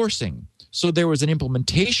brute forcing. So there was an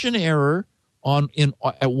implementation error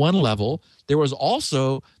at one level. There was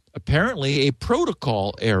also apparently a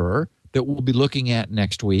protocol error that we'll be looking at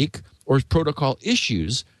next week, or protocol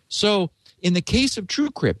issues. So in the case of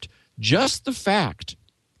TrueCrypt, just the fact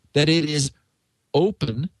that it is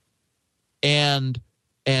open and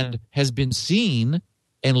has been seen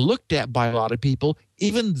and looked at by a lot of people,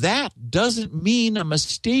 even that doesn't mean a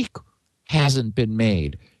mistake hasn't been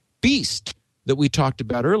made. Beast, that we talked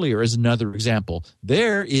about earlier, is another example.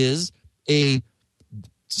 There is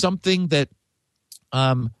something that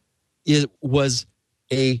it was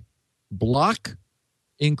a block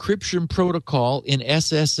encryption protocol in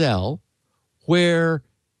SSL, where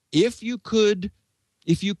if you could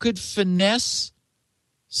finesse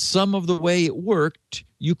some of the way it worked,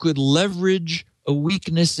 you could leverage a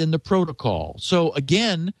weakness in the protocol. So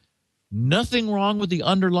again, nothing wrong with the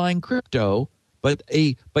underlying crypto, but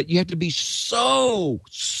you have to be so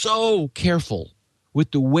careful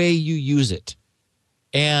with the way you use it.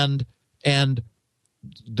 And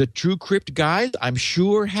the TrueCrypt guys, I'm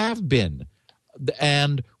sure, have been.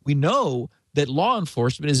 And we know that law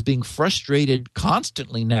enforcement is being frustrated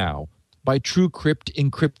constantly now by TrueCrypt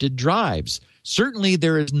encrypted drives. certainly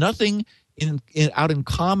there is nothing out in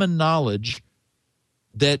common knowledge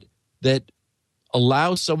that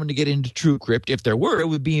allows someone to get into TrueCrypt. If there were, it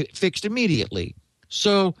would be fixed immediately.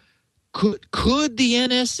 So could the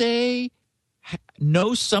NSA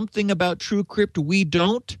know something about TrueCrypt we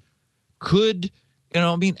don't? Could,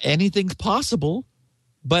 anything's possible,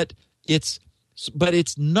 but it's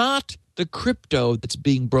not the crypto that's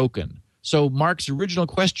being broken. So Mark's original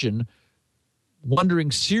question,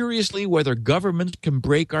 wondering seriously whether governments can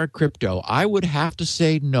break our crypto, I would have to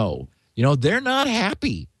say no. They're not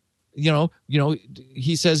happy.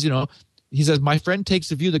 He says, my friend takes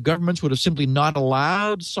the view that governments would have simply not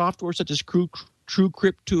allowed software such as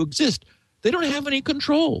TrueCrypt to exist. They don't have any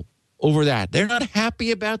control over that. They're not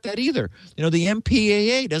happy about that either. The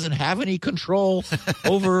MPAA doesn't have any control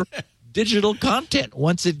over digital content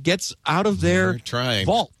once it gets out of their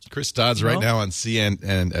vault. Chris Dodd's right now on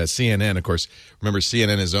CNN. Of course, remember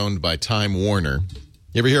CNN is owned by Time Warner.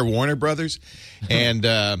 You ever hear Warner Brothers? And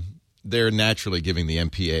they're naturally giving the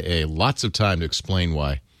MPAA lots of time to explain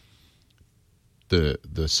why the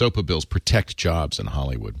SOPA bills protect jobs in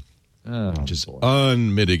Hollywood. Just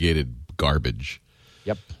unmitigated garbage.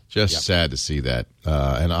 Yep. Sad to see that.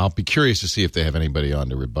 And I'll be curious to see if they have anybody on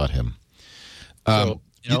to rebut him. I'm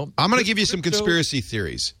going to give you some conspiracy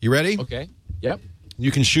theories. You ready? Okay. Yep. You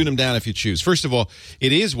can shoot them down if you choose. First of all,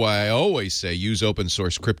 it is why I always say use open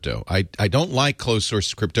source crypto. I don't like closed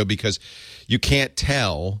source crypto because you can't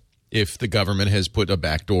tell if the government has put a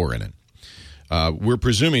backdoor in it. We're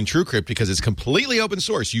presuming TrueCrypt because it's completely open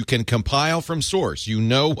source. You can compile from source. You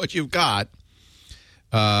know what you've got.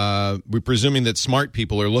 We're presuming that smart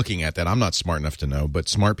people are looking at that. I'm not smart enough to know, but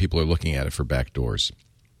smart people are looking at it for backdoors.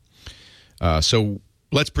 So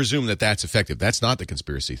let's presume that that's effective. That's not the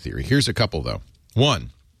conspiracy theory. Here's a couple, though. One,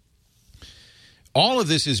 all of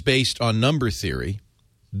this is based on number theory,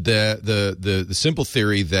 the simple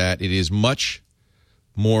theory that it is much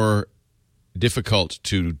more difficult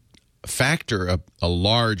to factor a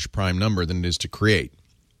large prime number than it is to create.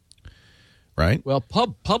 Right? Well,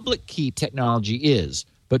 public key technology is,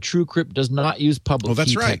 but TrueCrypt does not use public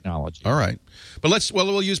key technology. All right. But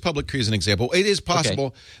we'll use public key as an example. It is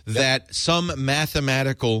possible that some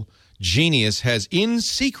mathematical genius has in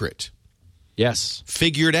secret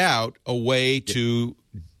figured out a way to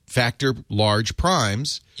factor large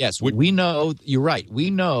primes. Yes, we know, you're right.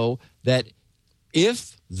 We know that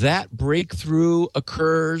if that breakthrough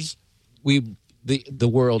occurs, the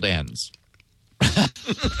world ends.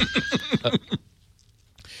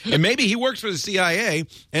 And maybe he works for the CIA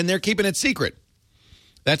and they're keeping it secret.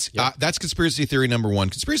 That's conspiracy theory number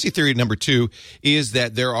one. Conspiracy theory number two is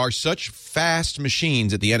that there are such fast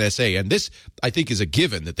machines at the NSA, and this, I think, is a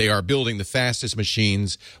given, that they are building the fastest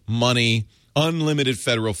machines money, unlimited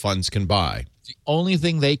federal funds can buy. The only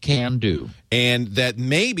thing they can do. And that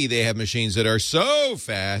maybe they have machines that are so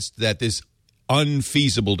fast that this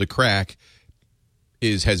unfeasible to crack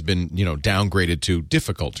has been downgraded to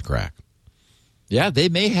difficult to crack. Yeah, they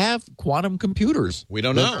may have quantum computers. We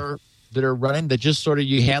don't know. That are running, that just sort of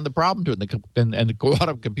you hand the problem to it, and the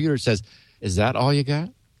quantum computer says, "Is that all you got?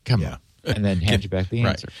 Come on," and then hand you back the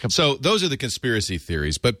answer. Right. So those are the conspiracy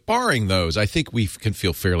theories. But barring those, I think we can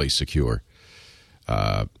feel fairly secure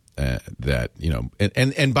that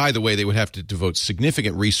And by the way, they would have to devote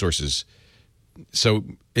significant resources. So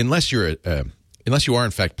unless you are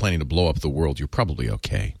in fact planning to blow up the world, you're probably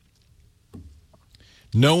okay.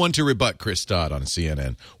 No one to rebut Chris Dodd on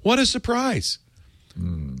CNN. What a surprise.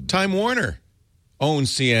 Time Warner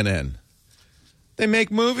owns CNN. They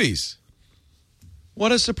make movies.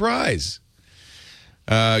 What a surprise.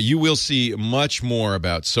 You will see much more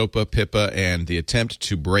about SOPA, PIPA, and the attempt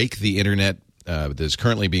to break the Internet that is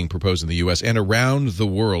currently being proposed in the U.S. and around the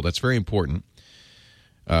world. That's very important.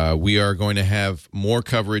 We are going to have more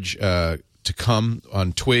coverage to come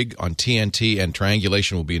on Twig, on TNT, and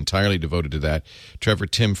Triangulation will be entirely devoted to that. Trevor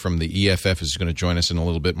Tim from the EFF is going to join us in a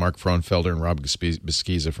little bit. Mark Frohnfelder and Rob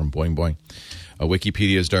Beskiza from Boing Boing.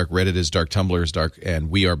 Wikipedia is dark, Reddit is dark, Tumblr is dark, and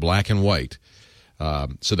we are black and white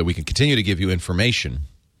so that we can continue to give you information,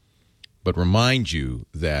 but remind you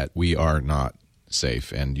that we are not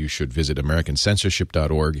safe, and you should visit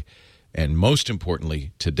AmericanCensorship.org. And most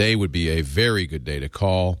importantly, today would be a very good day to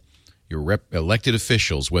call your elected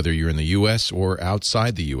officials, whether you're in the U.S. or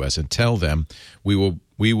outside the U.S., and tell them we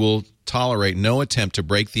will tolerate no attempt to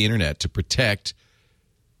break the Internet to protect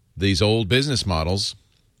these old business models.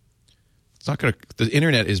 It's not going to. The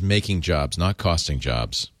Internet is making jobs, not costing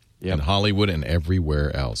jobs, in Hollywood and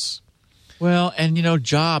everywhere else. Well, and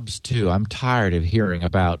jobs too. I'm tired of hearing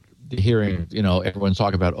about hearing, everyone's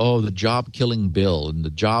talking about, the job killing bill and the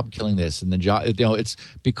job killing this and the job, it's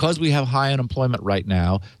because we have high unemployment right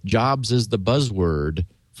now. Jobs is the buzzword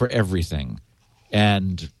for everything.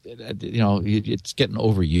 And, it's getting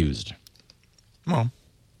overused. Well,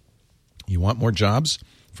 you want more jobs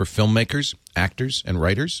for filmmakers, actors, and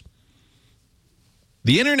writers?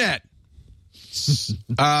 The internet.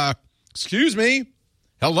 Excuse me.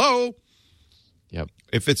 Hello. Yep.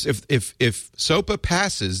 If SOPA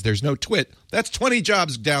passes, there's no twit. That's 20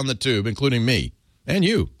 jobs down the tube, including me and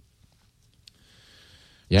you.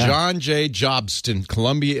 Yeah. John J. Jobston,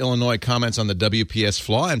 Columbia, Illinois, comments on the WPS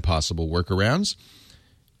flaw and possible workarounds.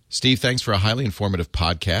 Steve, thanks for a highly informative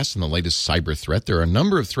podcast and the latest cyber threat. There are a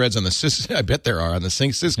number of threads on the Cisco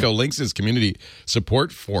Linksys community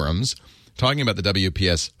support forums talking about the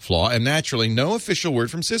WPS flaw, and naturally, no official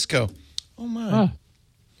word from Cisco. Oh, my. Huh.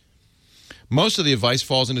 Most of the advice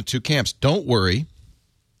falls into two camps. Don't worry.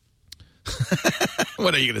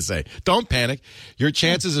 What are you going to say? Don't panic. Your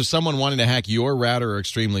chances of someone wanting to hack your router are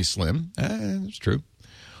extremely slim. That's true.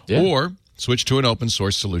 Yeah. Or switch to an open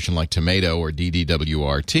source solution like Tomato or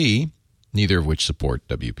DDWRT, neither of which support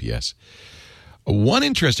WPS. One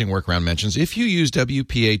interesting workaround mentions if you use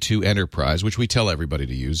WPA2 Enterprise, which we tell everybody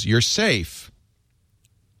to use, you're safe.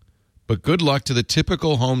 But good luck to the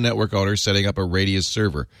typical home network owner setting up a Radius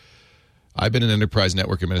server. I've been an enterprise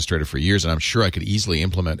network administrator for years, and I'm sure I could easily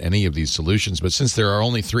implement any of these solutions. But since there are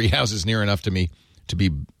only 3 houses near enough to me to be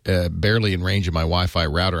barely in range of my Wi-Fi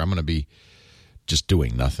router, I'm going to be just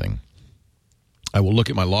doing nothing. I will look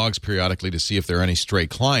at my logs periodically to see if there are any stray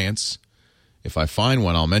clients. If I find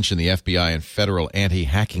one, I'll mention the FBI and federal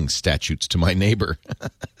anti-hacking statutes to my neighbor,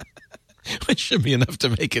 which should be enough to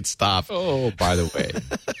make it stop. Oh, by the way.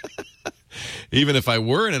 Even if I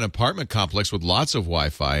were in an apartment complex with lots of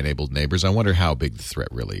Wi-Fi-enabled neighbors, I wonder how big the threat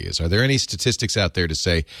really is. Are there any statistics out there to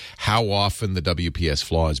say how often the WPS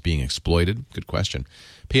flaw is being exploited? Good question.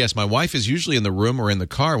 P.S. My wife is usually in the room or in the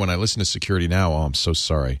car when I listen to Security Now. Oh, I'm so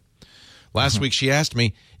sorry. Last week she asked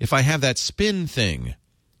me if I have that spin thing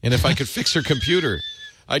and if I could fix her computer.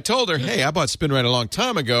 I told her, hey, I bought SpinRite a long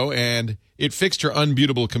time ago, and it fixed her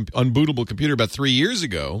unbootable computer about 3 years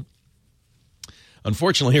ago.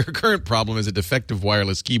 Unfortunately, her current problem is a defective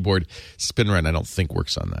wireless keyboard. SpinRite, I don't think,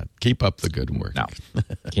 works on that. Keep up the good work. No,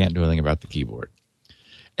 can't do anything about the keyboard.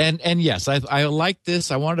 And yes, I like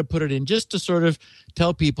this. I wanted to put it in just to sort of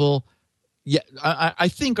tell people, yeah, I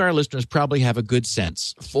think our listeners probably have a good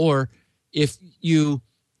sense for if you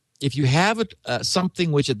have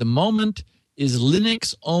something which at the moment is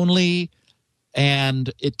Linux only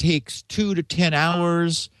and it takes 2 to 10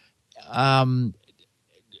 hours in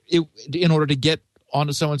order to get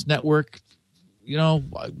onto someone's network, you're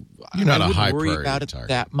not a high worry priority about it target.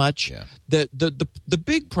 that much. Yeah. The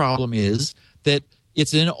big problem is that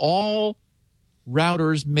it's in all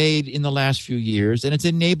routers made in the last few years, and it's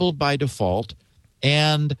enabled by default,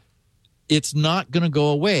 and it's not going to go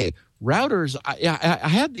away. Routers, I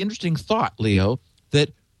had the interesting thought, Leo,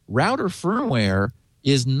 that router firmware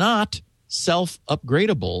is not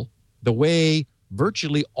self-upgradable the way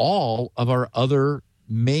virtually all of our other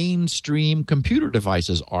mainstream computer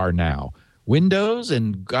devices are now. Windows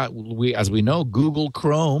and as we know, Google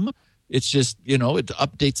Chrome, it's just, it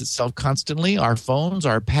updates itself constantly. Our phones,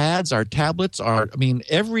 our pads, our tablets,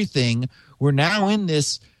 everything. We're now in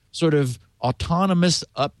this sort of autonomous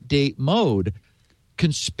update mode.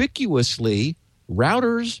 Conspicuously,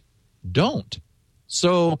 routers don't.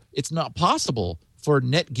 So it's not possible for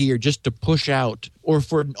Netgear just to push out, or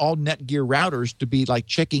for all Netgear routers to be like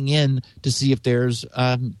checking in to see if there's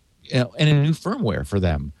any new firmware for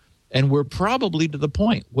them. And we're probably to the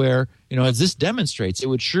point where, as this demonstrates, it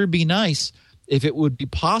would sure be nice if it would be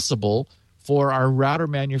possible for our router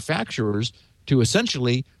manufacturers to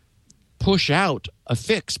essentially push out a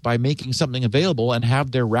fix by making something available and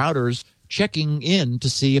have their routers checking in to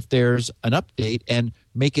see if there's an update and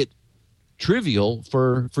make it trivial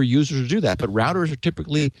for users to do that. But routers are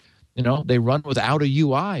typically, they run without a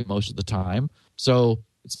UI most of the time. So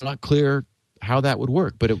it's not clear how that would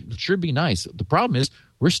work, but it should be nice. The problem is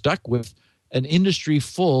we're stuck with an industry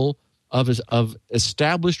full of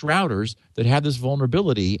established routers that have this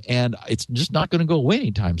vulnerability, and it's just not going to go away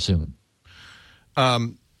anytime soon.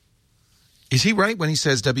 Is he right when he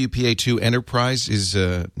says WPA2 Enterprise is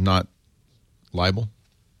not liable?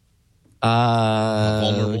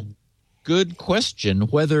 Vulnerable? Good question.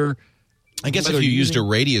 Whether I guess if you used a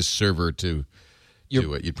Radius server to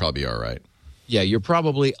do it, you'd probably be all right. Yeah, you're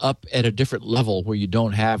probably up at a different level where you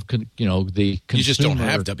don't have, the consumer. You just don't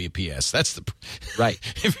have WPS. That's the right.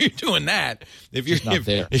 If you're doing that, if you're not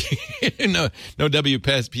there, no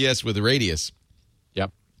WPS with a Radius.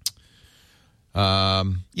 Yep.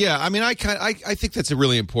 Yeah, I mean, I think that's a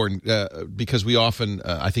really important because we often,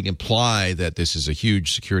 I think, imply that this is a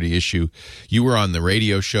huge security issue. You were on the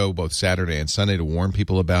radio show both Saturday and Sunday to warn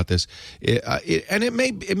people about this, and it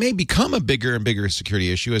may become a bigger and bigger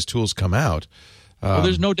security issue as tools come out. Well,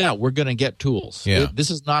 there's no doubt we're going to get tools. Yeah.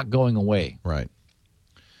 This is not going away. Right.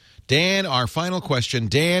 Dan, our final question.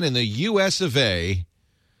 Dan in the U.S. of A.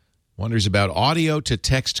 wonders about audio to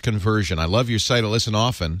text conversion. I love your site. I listen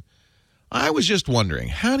often. I was just wondering,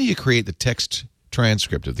 how do you create the text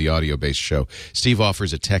transcript of the audio-based show? Steve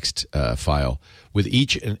offers a text file with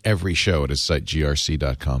each and every show at his site,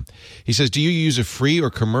 grc.com. He says, do you use a free or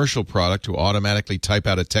commercial product to automatically type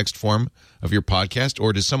out a text form of your podcast,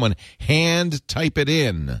 or does someone hand type it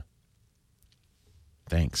in?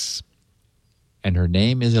 Thanks. And her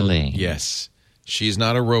name is Elaine. Yes. She's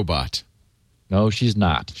not a robot. No, she's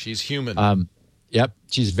not. She's human. Yep.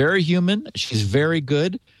 She's very human. She's very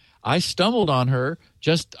good. I stumbled on her.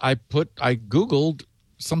 I Googled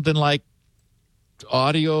something like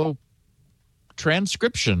audio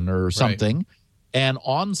transcription or something, right. And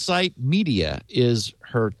On-Site Media is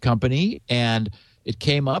her company, and it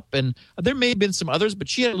came up, and there may have been some others, but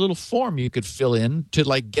she had a little form you could fill in to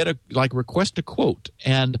request a quote.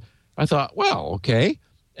 And I thought, well, okay.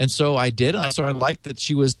 And so I did. And so I liked that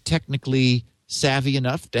she was technically savvy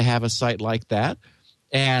enough to have a site like that.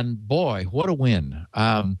 And boy, what a win.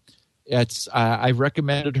 I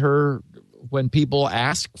recommended her when people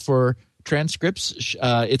ask for transcripts.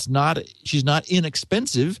 She's not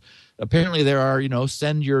inexpensive. Apparently there are,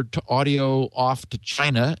 send your audio off to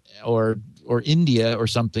China or India or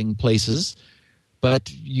something places,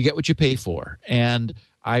 but you get what you pay for. And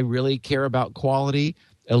I really care about quality.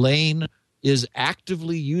 Elaine is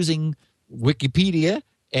actively using Wikipedia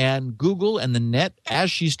and Google and the net as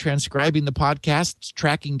she's transcribing the podcasts,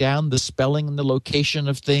 tracking down the spelling and the location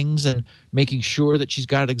of things and making sure that she's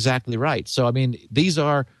got it exactly right. So, I mean, these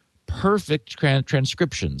are perfect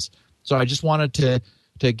transcriptions. So I just wanted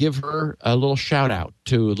to give her a little shout out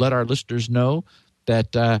to let our listeners know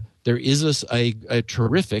that there is a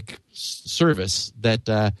terrific service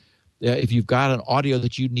that if you've got an audio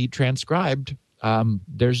that you need transcribed,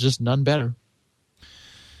 there's just none better.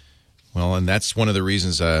 Well, and that's one of the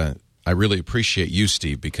reasons I really appreciate you,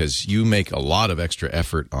 Steve, because you make a lot of extra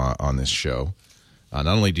effort on this show. Not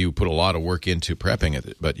only do you put a lot of work into prepping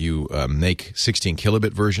it, but you make 16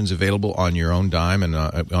 kilobit versions available on your own dime and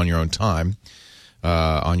on your own time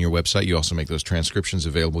on your website. You also make those transcriptions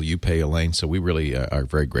available. You pay Elaine, so we really are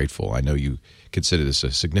very grateful. I know you consider this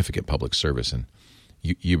a significant public service, and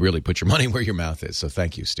you really put your money where your mouth is. So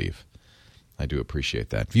thank you, Steve. I do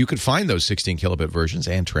appreciate that. You could find those 16 kilobit versions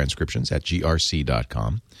and transcriptions at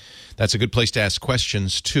grc.com. That's a good place to ask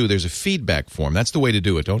questions, too. There's a feedback form. That's the way to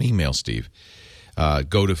do it. Don't email Steve.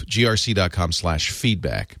 Go to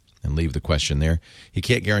grc.com/feedback and leave the question there. He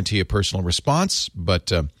can't guarantee a personal response,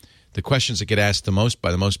 but the questions that get asked the most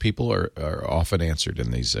by the most people are often answered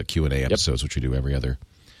in these Q&A episodes, which we do every other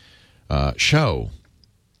show.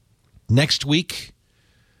 Next week,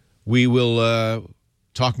 we will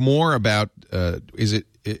talk more about the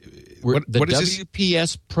what is WPS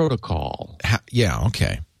this? protocol. Yeah,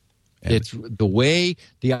 okay. And it's the way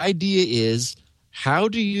the idea is. How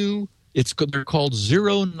do you? They're called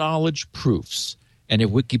zero knowledge proofs. And if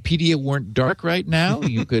Wikipedia weren't dark right now,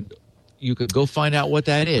 you could go find out what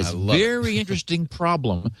that is. Very interesting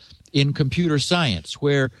problem in computer science,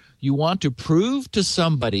 where you want to prove to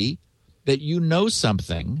somebody that you know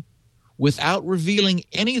something without revealing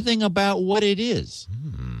anything about what it is.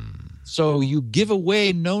 So you give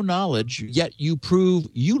away no knowledge, yet you prove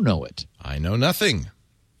you know it. I know nothing.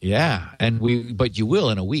 Yeah, but you will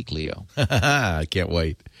in a week, Leo. I can't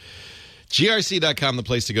wait. grc.com, the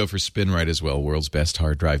place to go for SpinRite as well. World's best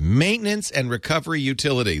hard drive maintenance and recovery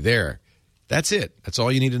utility. There. That's it. That's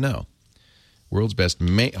all you need to know. World's best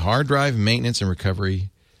hard drive maintenance and recovery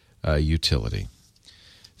utility.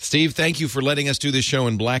 Steve, thank you for letting us do this show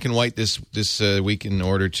in black and white this week in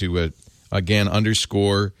order to, again,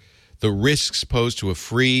 underscore the risks posed to a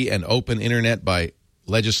free and open internet by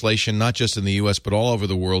legislation, not just in the U.S., but all over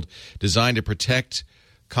the world, designed to protect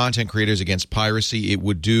content creators against piracy. It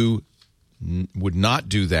would not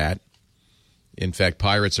do that. In fact,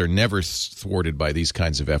 pirates are never thwarted by these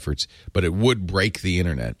kinds of efforts, but it would break the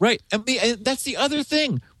internet. Right. And that's the other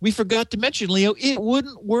thing we forgot to mention, Leo. It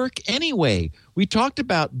wouldn't work anyway. We talked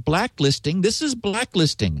about blacklisting. This is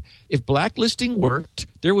blacklisting. If blacklisting worked,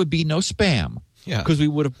 there would be no spam. Yeah. Because we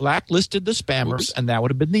would have blacklisted the spammers, Oops. and that would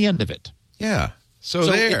have been the end of it. Yeah. So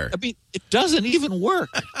there. It doesn't even work.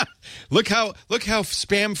 Look how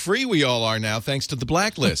spam free we all are now, thanks to the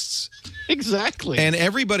blacklists. Exactly. And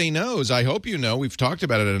everybody knows, I hope you know, we've talked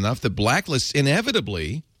about it enough, that blacklists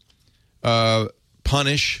inevitably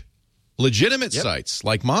punish legitimate sites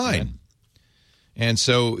like mine. And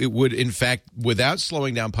so it would, in fact, without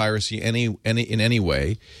slowing down piracy in any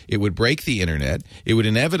way, it would break the internet. It would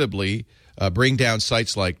inevitably bring down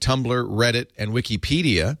sites like Tumblr, Reddit, and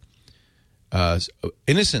Wikipedia,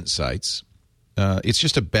 innocent sites. It's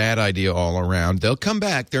just a bad idea all around. They'll come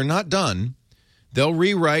back. They're not done. They'll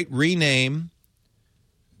rewrite, rename,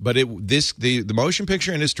 but the motion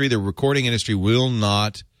picture industry, the recording industry will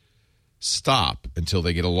not stop until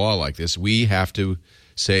they get a law like this. We have to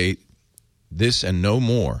say this and no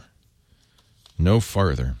more, no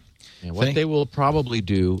further. And what they will probably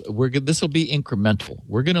do, this will be incremental.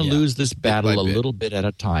 We're going to lose this battle a little bit at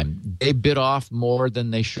a time. They bit off more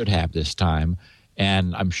than they should have this time,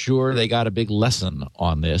 and I'm sure they got a big lesson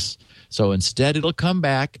on this. So instead, it'll come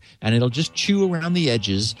back, and it'll just chew around the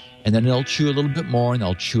edges, and then it'll chew a little bit more, and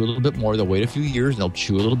they'll chew a little bit more. They'll wait a few years, and they'll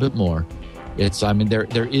chew a little bit more.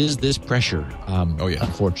 There is this pressure,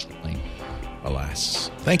 unfortunately.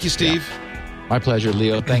 Alas. Thank you, Steve. Yeah. My pleasure,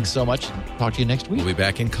 Leo. Thanks so much. Talk to you next week. We'll be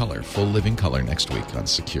back in color, full living color next week on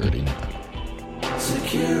Security Now.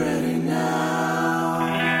 Security Now.